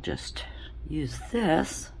thought we'll just use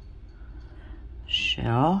this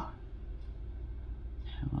shell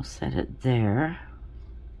and we'll set it there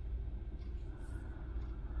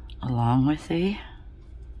along with the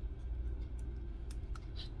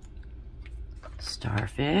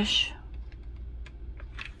starfish.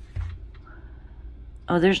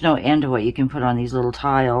 Oh, there's no end to what you can put on these little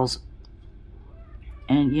tiles.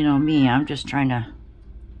 And you know me, I'm just trying to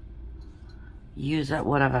use up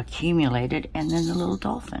what I've accumulated. And then the little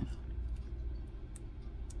dolphin.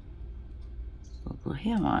 We'll glue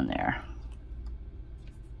him on there.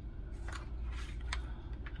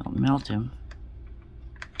 Don't melt him.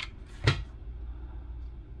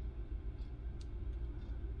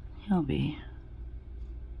 He'll be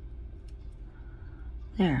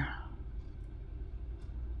there.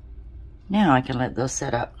 Now I can let those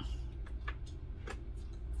set up.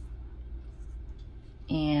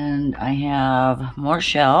 And I have more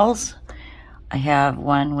shells. I have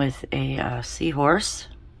one with a seahorse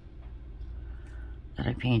that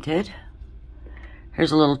I painted.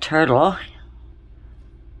 Here's a little turtle.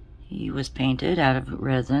 He was painted out of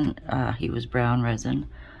resin. He was brown resin.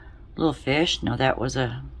 Little fish. No, that was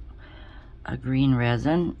a green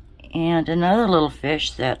resin. And another little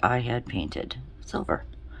fish that I had painted silver.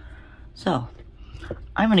 So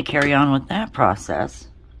I'm going to carry on with that process.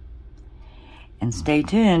 And stay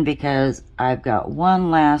tuned because I've got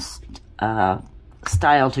one last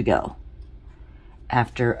style to go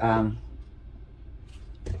after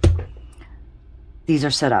these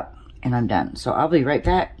are set up and I'm done. So I'll be right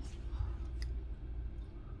back.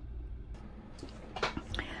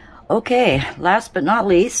 Okay, last but not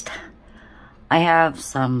least, I have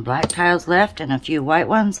some black tiles left and a few white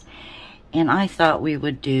ones, and I thought we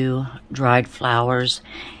would do dried flowers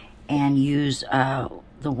and use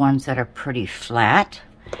the ones that are pretty flat.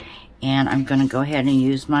 And I'm going to go ahead and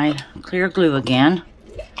use my clear glue again.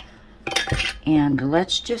 And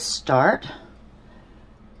let's just start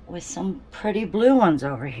with some pretty blue ones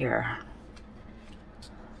over here.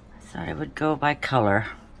 I thought I would go by color.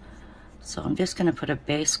 So I'm just going to put a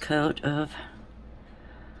base coat of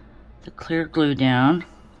the clear glue down.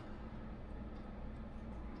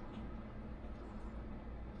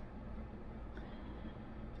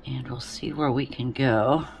 And we'll see where we can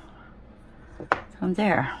go from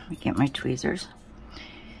there. I get my tweezers.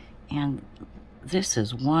 And this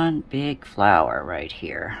is one big flower right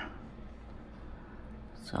here.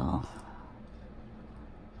 So,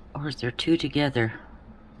 or is there two together?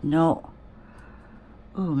 No.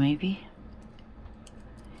 Oh, maybe.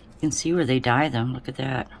 You can see where they dye them. Look at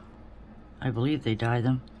that. I believe they dye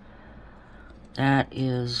them. That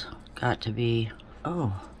is got to be,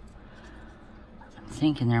 oh,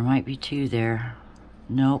 thinking there might be two there.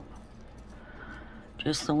 Nope.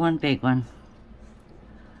 Just the one big one.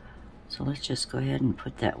 So let's just go ahead and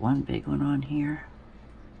put that one big one on here.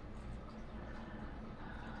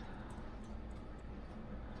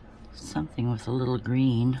 Something with a little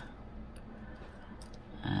green.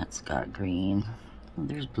 That's got green. Oh,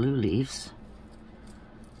 there's blue leaves.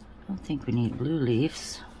 I don't think we need blue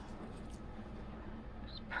leaves.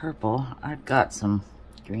 There's purple. I've got some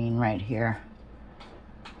green right here.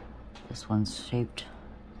 This one's shaped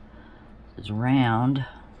as round.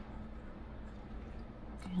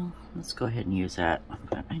 Well, let's go ahead and use that,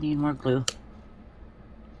 but I need more glue.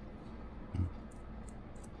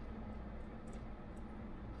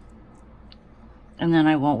 And then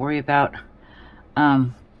I won't worry about, I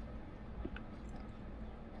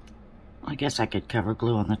guess I could cover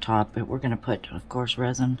glue on the top, but we're going to put, of course,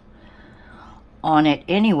 resin on it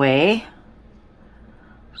anyway.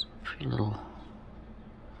 There's a pretty little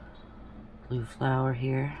blue flower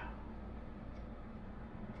here.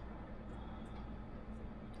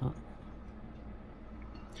 Oh,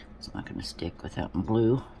 it's not going to stick without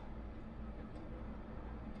blue.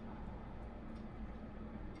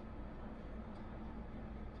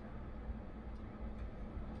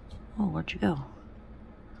 Oh, where'd you go?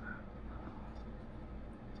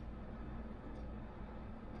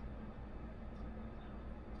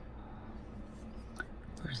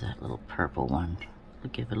 Where's that little purple one?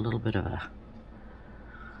 We'll give it a little bit of a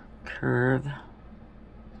curve.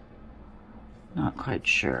 Not quite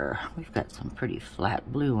sure. We've got some pretty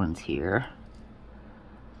flat blue ones here.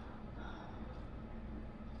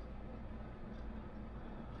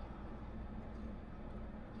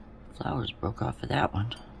 Flowers broke off of that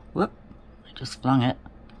one. Whoop, I just flung it.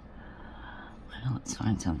 Well, let's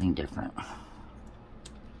find something different.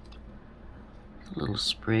 A little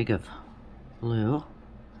sprig of blue.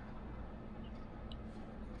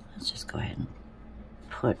 Let's just go ahead and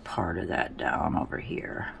put part of that down over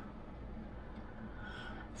here.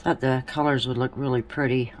 Thought the colors would look really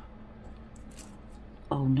pretty.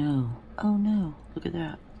 Oh no, oh no, look at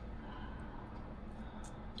that.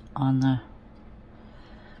 On the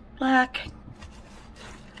black.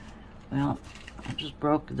 Well, I just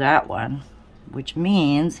broke that one, which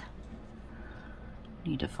means I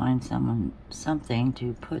need to find something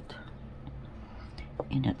to put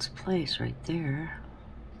in its place right there.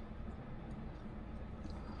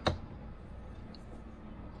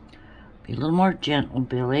 Be a little more gentle,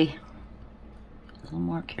 Billy. A little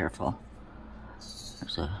more careful.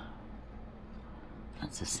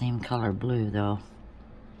 That's the same color blue, though.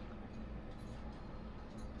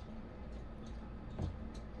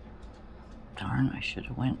 Darn, I should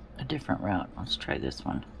have went a different route. Let's try this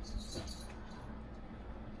one.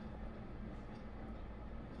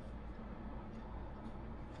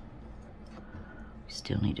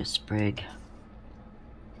 still need a sprig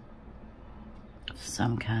of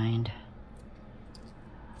some kind.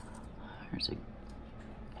 Let's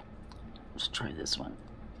try this one.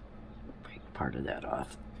 Break part of that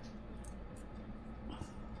off.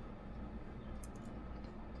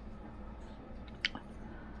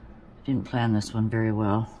 Didn't plan this one very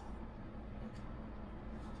well.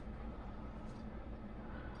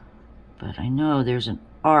 But I know there's an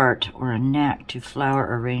art or a knack to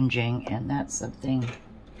flower arranging, and that's something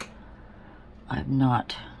I've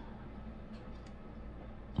not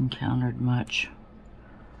encountered much.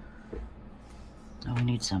 Oh, we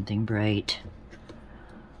need something bright.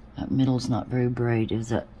 That middle's not very bright,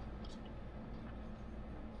 is it?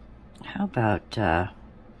 How about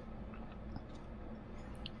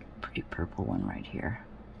pretty purple one right here?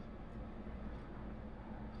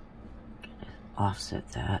 Offset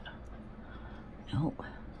that. Nope.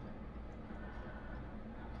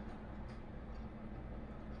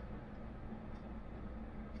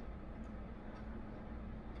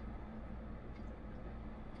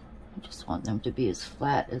 I just want them to be as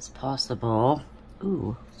flat as possible.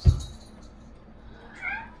 Ooh.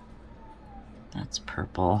 That's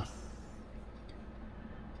purple.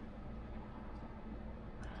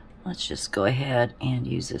 Let's just go ahead and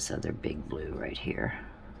use this other big blue right here.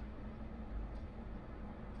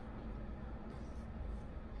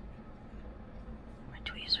 My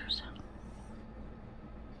tweezers.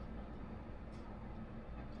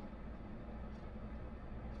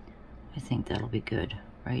 I think that'll be good,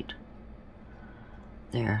 right?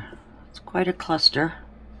 There. It's quite a cluster,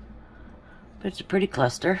 but it's a pretty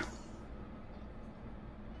cluster.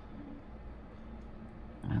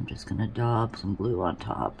 I'm just going to daub some glue on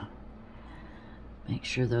top. Make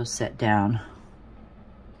sure those set down.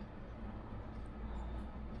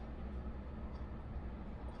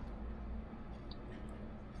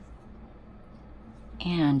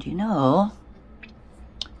 And you know,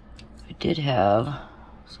 I did have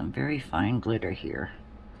some very fine glitter here.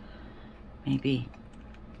 Maybe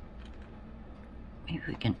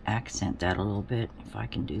we can accent that a little bit if I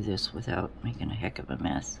can do this without making a heck of a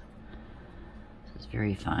mess. This is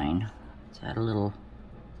very fine. Let's add a little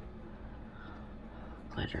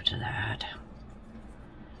glitter to that.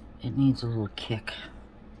 It needs a little kick.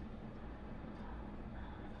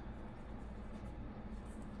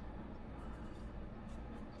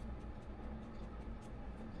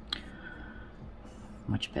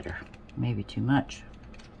 Much better. Maybe too much.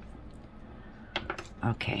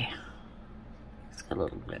 Okay. It's got a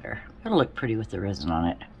little glitter. It'll look pretty with the resin on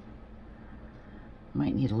it.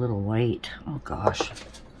 Might need a little white. Oh gosh.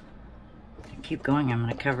 If I keep going, I'm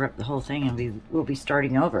going to cover up the whole thing and we'll be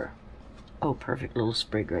starting over. Oh, perfect little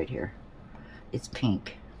sprig right here. It's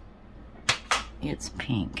pink. It's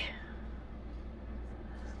pink.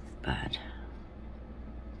 But I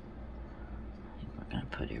think we're going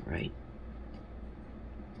to put it right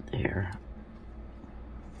there.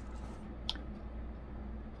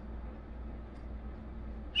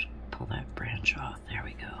 Just pull that branch off. There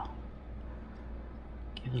we go.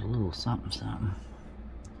 Give it a little something something.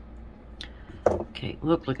 Okay,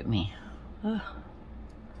 look at me. Ugh.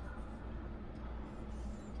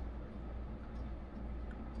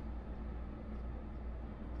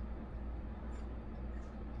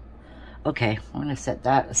 Okay, I'm going to set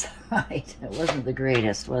that aside. It wasn't the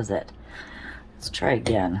greatest, was it? Let's try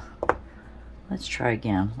again. Let's try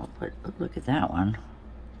again. We'll put, look at that one.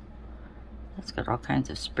 That's got all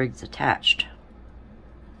kinds of sprigs attached.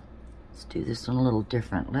 Let's do this one a little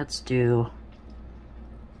different. Let's do,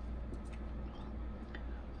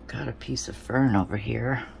 got a piece of fern over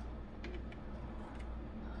here.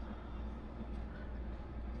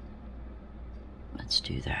 Let's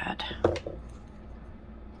do that.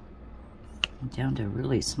 Down to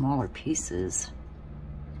really smaller pieces.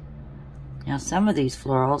 Now some of these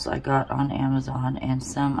florals I got on Amazon and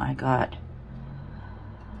some I got,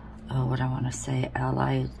 oh, what I want to say,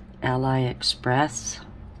 AliExpress.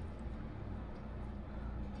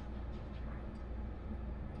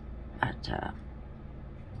 But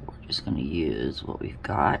we're just going to use what we've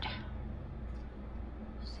got.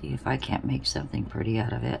 See if I can't make something pretty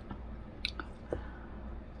out of it.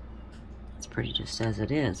 It's pretty just as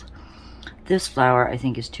it is. This flower I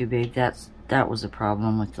think is too big. That was a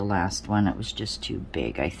problem with the last one. It was just too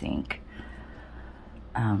big, I think.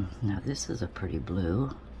 Now this is a pretty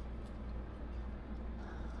blue.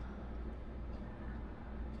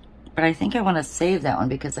 But I think I want to save that one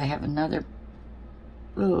because I have another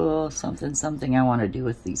something I want to do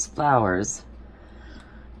with these flowers.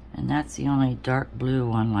 And that's the only dark blue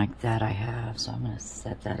one like that I have. So I'm going to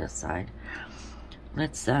set that aside.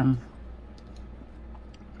 Let's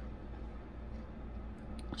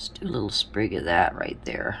Let's do a little sprig of that right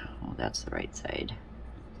there. Oh, that's the right side.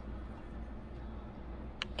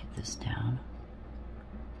 Get this down.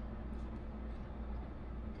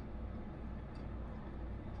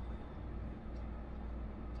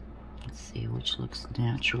 Let's see which looks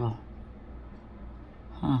natural.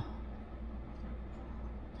 Huh. I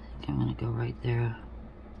think I'm gonna go right there.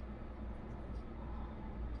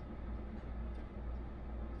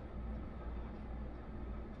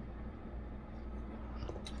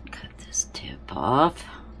 Cut this tip off.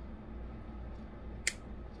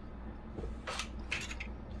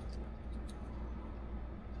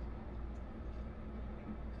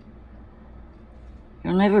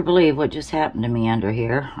 You'll never believe what just happened to me under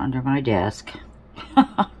here, under my desk.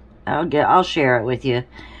 I'll share it with you.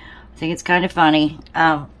 I think it's kind of funny.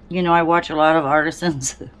 You know, I watch a lot of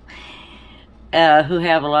artisans who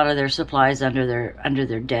have a lot of their supplies under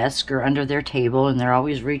their desk or under their table, and they're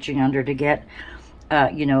always reaching under to get,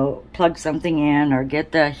 you know, plug something in or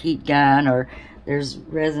get the heat gun, or there's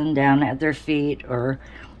resin down at their feet or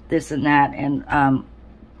this and that. And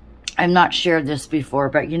I've not shared this before,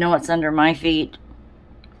 but you know what's under my feet?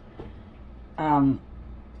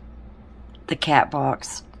 The cat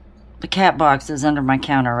box. The cat box is under my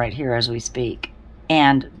counter right here as we speak.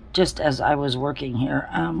 And just as I was working here,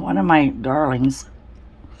 one of my darlings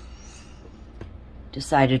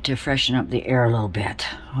decided to freshen up the air a little bit.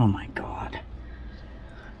 Oh my God.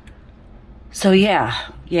 So yeah,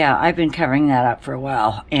 I've been covering that up for a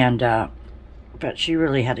while, and but she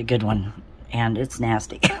really had a good one, and it's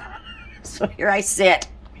nasty. So here I sit.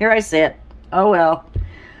 Oh well.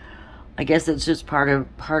 I guess it's just part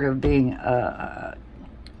of being,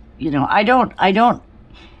 you know,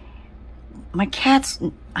 my cats,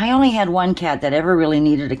 I only had one cat that ever really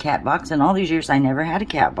needed a cat box, and all these years I never had a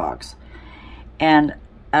cat box. And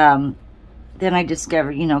then I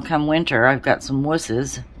discovered, you know, come winter, I've got some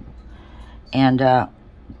wusses, and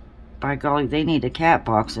by golly, they need a cat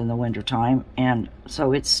box in the wintertime, and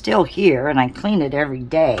so it's still here, and I clean it every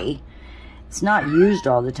day. It's not used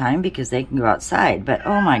all the time because they can go outside, but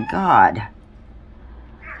oh my God,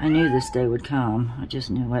 I knew this day would come. I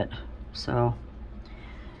just knew it. So,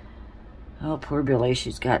 oh, poor Billie,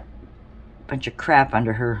 she's got a bunch of crap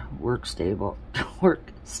under her workstation,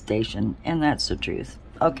 and that's the truth.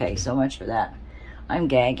 Okay, so much for that. I'm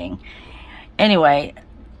gagging. Anyway,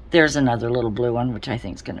 there's another little blue one, which I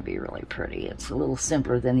think is going to be really pretty. It's a little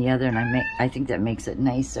simpler than the other, and I think that makes it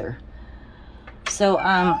nicer. So,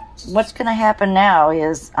 what's going to happen now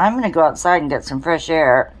is I'm going to go outside and get some fresh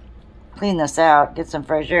air, clean this out, get some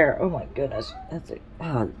fresh air. Oh my goodness,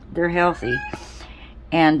 oh, they're healthy.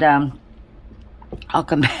 And I'll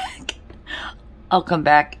come back. I'll come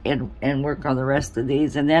back and work on the rest of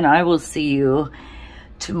these, and then I will see you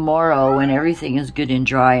tomorrow when everything is good and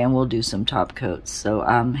dry, and we'll do some top coats. So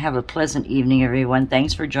have a pleasant evening, everyone.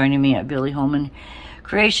 Thanks for joining me at Billie Holman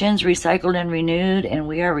Creations, recycled and renewed, and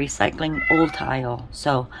we are recycling old tile.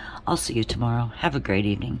 So I'll see you tomorrow. Have a great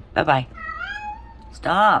evening. Bye-bye.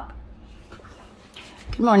 Stop.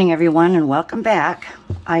 Good morning, everyone, and welcome back.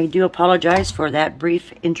 I do apologize for that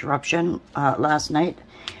brief interruption last night.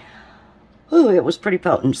 Ooh, it was pretty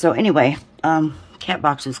potent. So anyway, cat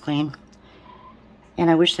box is clean, and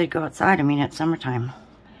I wish they'd go outside. I mean, it's summertime.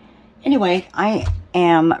 Anyway, I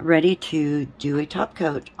am ready to do a top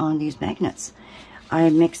coat on these magnets. I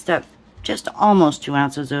mixed up just almost 2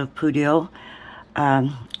 ounces of Pudio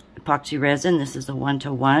epoxy resin. This is a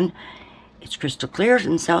 1-to-1. It's crystal clear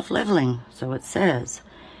and self-leveling, so it says.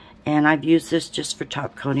 And I've used this just for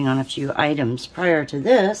top coating on a few items prior to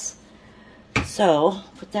this. So,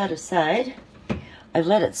 put that aside. I've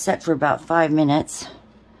let it set for about 5 minutes,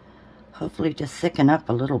 hopefully to thicken up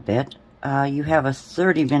a little bit. You have a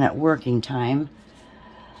 30-minute working time.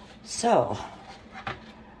 So,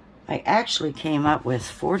 I actually came up with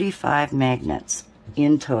 45 magnets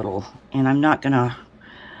in total, and I'm not going to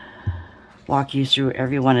walk you through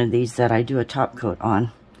every one of these that I do a top coat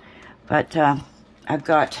on. But I've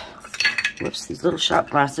got, whoops, these little shot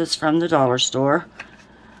glasses from the dollar store,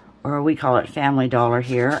 or we call it Family Dollar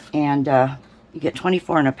here, and you get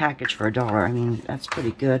 24 in a package for $1. I mean, that's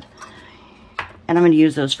pretty good. And I'm going to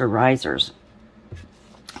use those for risers.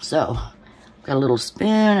 So, I've got a little spoon,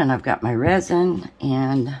 and I've got my resin,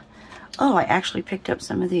 and oh, I actually picked up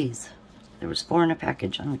some of these. There was 4 in a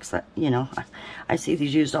package. I'm excited, you know, I see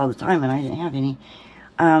these used all the time, and I didn't have any.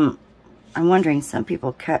 I'm wondering, some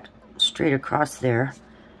people cut straight across there.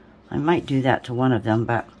 I might do that to one of them,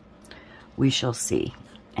 but we shall see.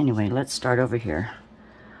 Anyway, let's start over here.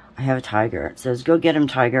 I have a tiger. It says, "Go get him,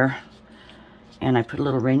 tiger." And I put a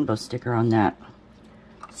little rainbow sticker on that.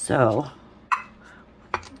 So,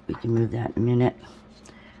 we can move that in a minute.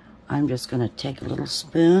 I'm just going to take a little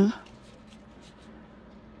spoon.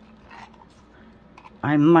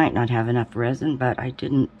 I might not have enough resin, but I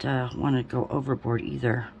didn't want to go overboard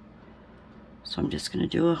either. So I'm just going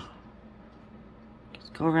to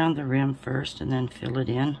just go around the rim first and then fill it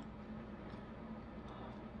in.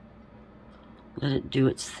 Let it do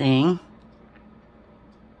its thing.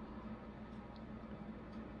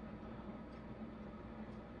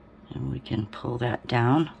 And we can pull that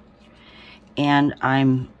down. And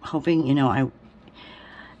I'm hoping, you know,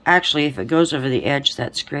 actually if it goes over the edge,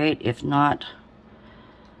 that's great. If not,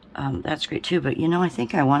 that's great too. But you know, I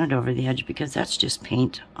think I want it over the edge because that's just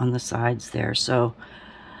paint on the sides there. So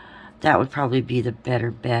that would probably be the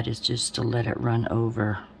better bet, is just to let it run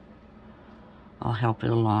over. I'll help it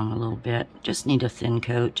along a little bit. Just need a thin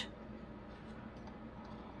coat,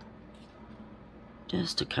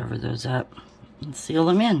 just to cover those up and seal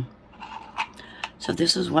them in. So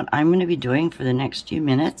this is what I'm going to be doing for the next few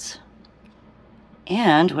minutes.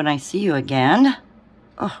 And when I see you again,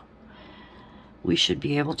 oh, we should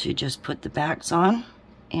be able to just put the backs on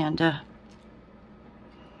and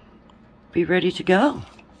be ready to go.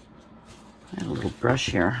 I have a little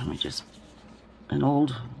brush here. Let me just, an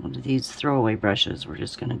old one of these throwaway brushes. We're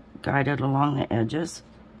just going to guide it along the edges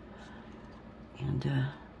and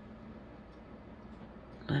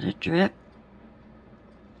let it drip.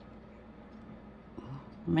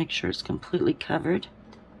 Make sure it's completely covered.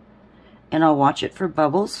 And I'll watch it for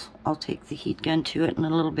bubbles. I'll take the heat gun to it in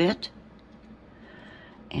a little bit.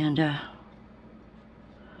 And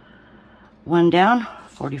one down,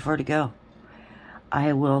 44 to go.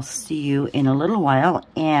 I will see you in a little while.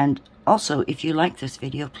 And also, if you like this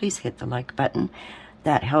video, please hit the like button.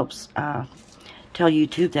 That helps tell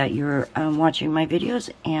YouTube that you're watching my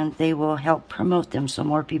videos, and they will help promote them so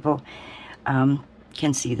more people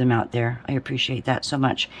can see them out there. I appreciate that so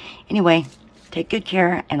much. Anyway, take good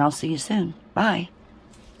care, and I'll see you soon. Bye.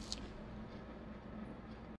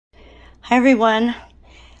 Hi, everyone.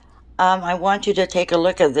 I want you to take a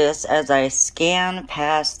look at this as I scan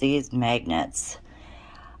past these magnets.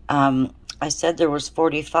 I said there was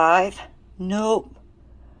 45. Nope.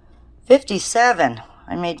 57.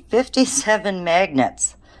 I made 57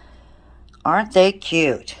 magnets. Aren't they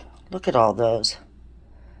cute? Look at all those.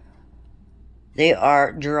 They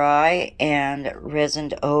are dry and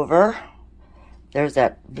resined over. There's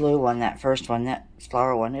that blue one, that first one, that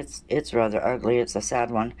flower one. It's rather ugly. It's a sad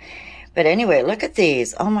one. But anyway, look at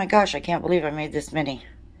these. Oh my gosh, I can't believe I made this many.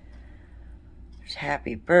 There's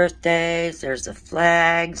happy birthdays. There's the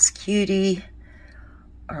flags, cutie,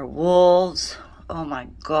 our wolves. Oh my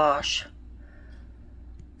gosh.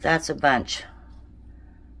 That's a bunch.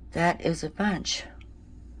 That is a bunch.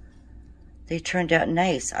 They turned out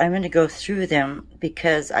nice. I'm going to go through them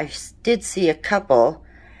because I did see a couple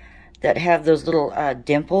that have those little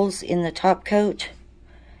dimples in the top coat.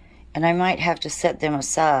 And I might have to set them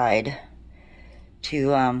aside to,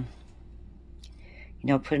 you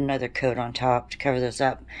know, put another coat on top to cover those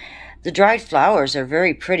up. The dried flowers are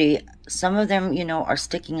very pretty. Some of them, you know, are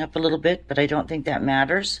sticking up a little bit, but I don't think that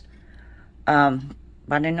matters. But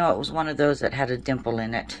I know it was one of those that had a dimple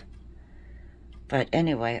in it. But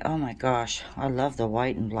anyway, oh my gosh, I love the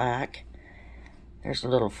white and black. There's a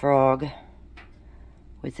little frog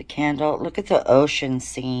with the candle. Look at the ocean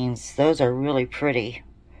scenes. Those are really pretty.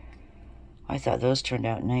 I thought those turned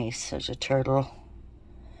out nice. There's a turtle.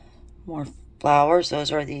 More flowers.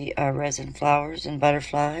 Those are the resin flowers and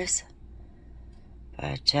butterflies.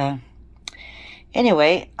 But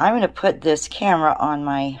anyway, I'm going to put this camera on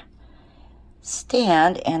my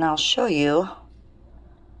stand and I'll show you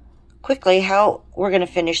quickly how we're going to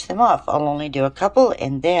finish them off. I'll only do a couple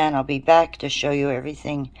and then I'll be back to show you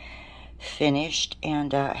everything finished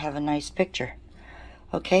and have a nice picture.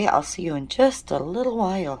 Okay, I'll see you in just a little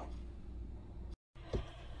while.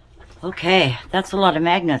 Okay, that's a lot of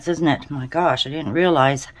magnets, isn't it? My gosh, I didn't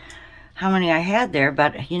realize how many I had there,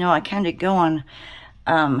 but you know, I kind of go on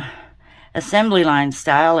assembly line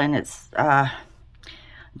style, and it's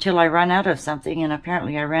until I run out of something, and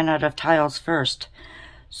apparently I ran out of tiles first.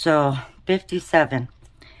 So 57.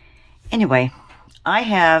 Anyway, I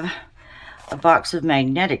have a box of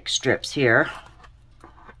magnetic strips here,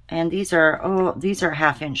 and these are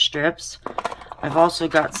 1/2-inch strips. I've also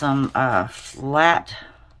got some flat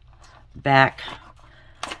back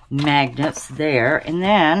magnets there, and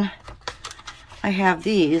then I have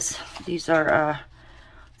these are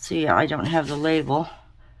see, I don't have the label,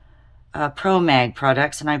 Pro Mag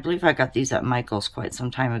products, and I believe I got these at Michael's quite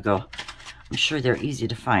some time ago. I'm sure they're easy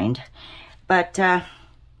to find, but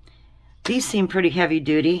these seem pretty heavy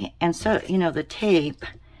duty, and so, you know, the tape,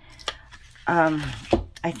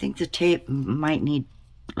 I think the tape might need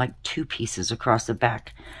like 2 pieces across the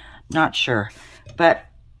back. Not sure. But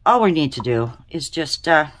all we need to do is just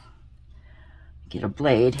get a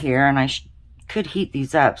blade here, and I could heat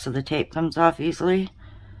these up so the tape comes off easily.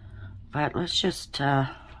 But let's just get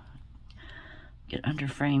under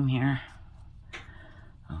frame here.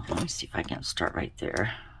 Oh, let me see if I can start right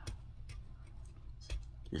there.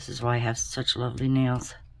 This is why I have such lovely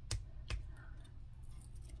nails.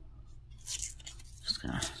 Just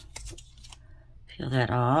gonna peel that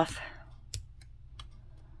off.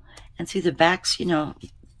 And see the backs, you know,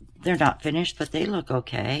 they're not finished, but they look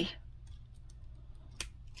okay.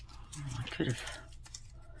 I could have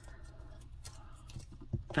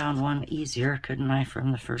found one easier, couldn't I,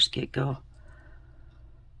 from the first get-go?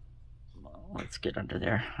 Let's get under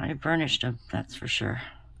there. I burnished them, that's for sure.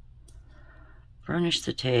 Burnish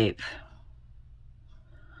the tape.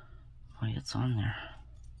 Oh, it's on there.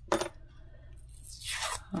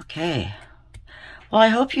 Okay. Well, I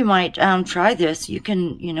hope you might try this. You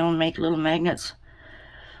can, you know, make little magnets.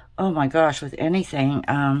 Oh my gosh, with anything.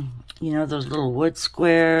 You know, those little wood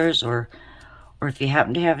squares, or if you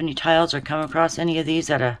happen to have any tiles or come across any of these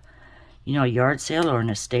at a, you know, a yard sale or an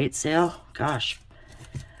estate sale. Gosh,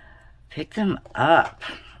 pick them up.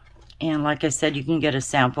 And like I said, you can get a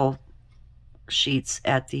sample sheets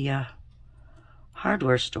at the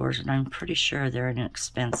hardware stores, and I'm pretty sure they're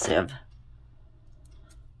inexpensive.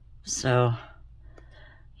 So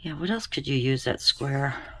yeah, what else could you use that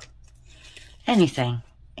square? Anything,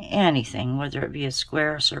 whether it be a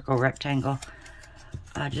square, circle, rectangle.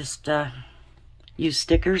 Just use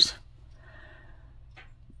stickers.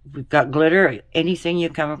 We've got glitter. Anything you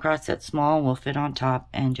come across that's small will fit on top,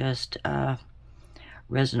 and just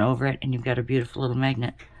resin over it, and you've got a beautiful little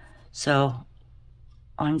magnet. So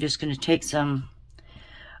I'm just going to take some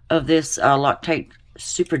of this Loctite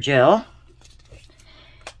Super Gel,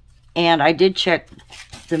 and I did check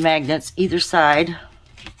the magnets. Either side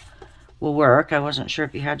will work. I wasn't sure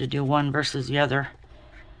if you had to do one versus the other.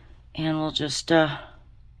 And we'll just put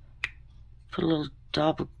a little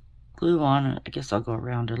dab of glue on. I guess I'll go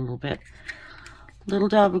around it a little bit. Little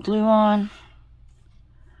dab of glue on.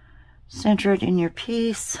 Center it in your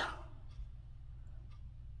piece.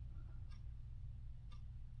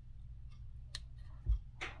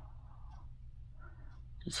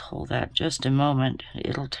 Just hold that just a moment.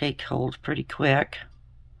 It'll take hold pretty quick.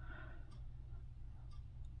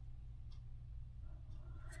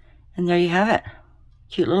 And there you have it.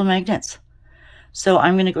 Cute little magnets. So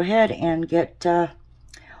I'm going to go ahead and get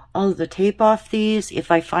all of the tape off these. If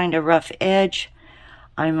I find a rough edge,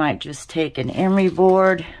 I might just take an emery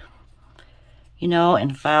board, you know,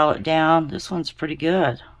 and file it down. This one's pretty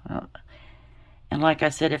good. And like I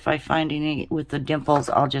said, if I find any with the dimples,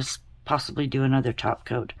 I'll just possibly do another top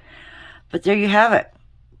coat. But there you have it.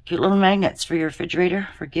 Cute little magnets for your refrigerator,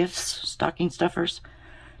 for gifts, stocking stuffers.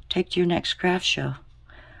 Take to your next craft show.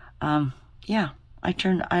 Yeah,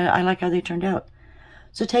 I like how they turned out.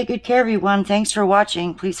 So take good care, everyone. Thanks for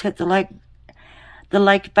watching. Please hit the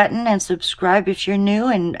like button and subscribe if you're new.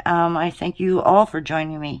 And I thank you all for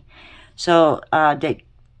joining me. So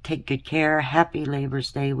take good care. Happy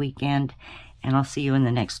Labor's Day weekend, and I'll see you in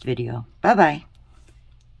the next video. Bye-bye.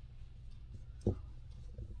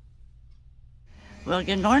 Well,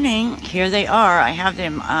 good morning. Here they are. I have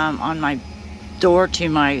them on my door to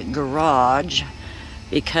my garage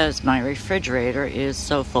because my refrigerator is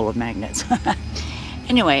so full of magnets.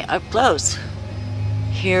 Anyway, up close,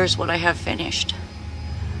 here's what I have finished.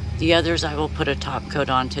 The others I will put a top coat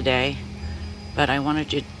on today, but I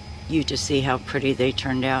wanted you to see how pretty they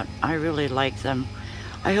turned out. I really like them.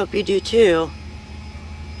 I hope you do too.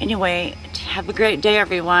 Anyway, have a great day,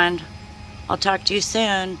 everyone. I'll talk to you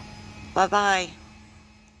soon. Bye-bye.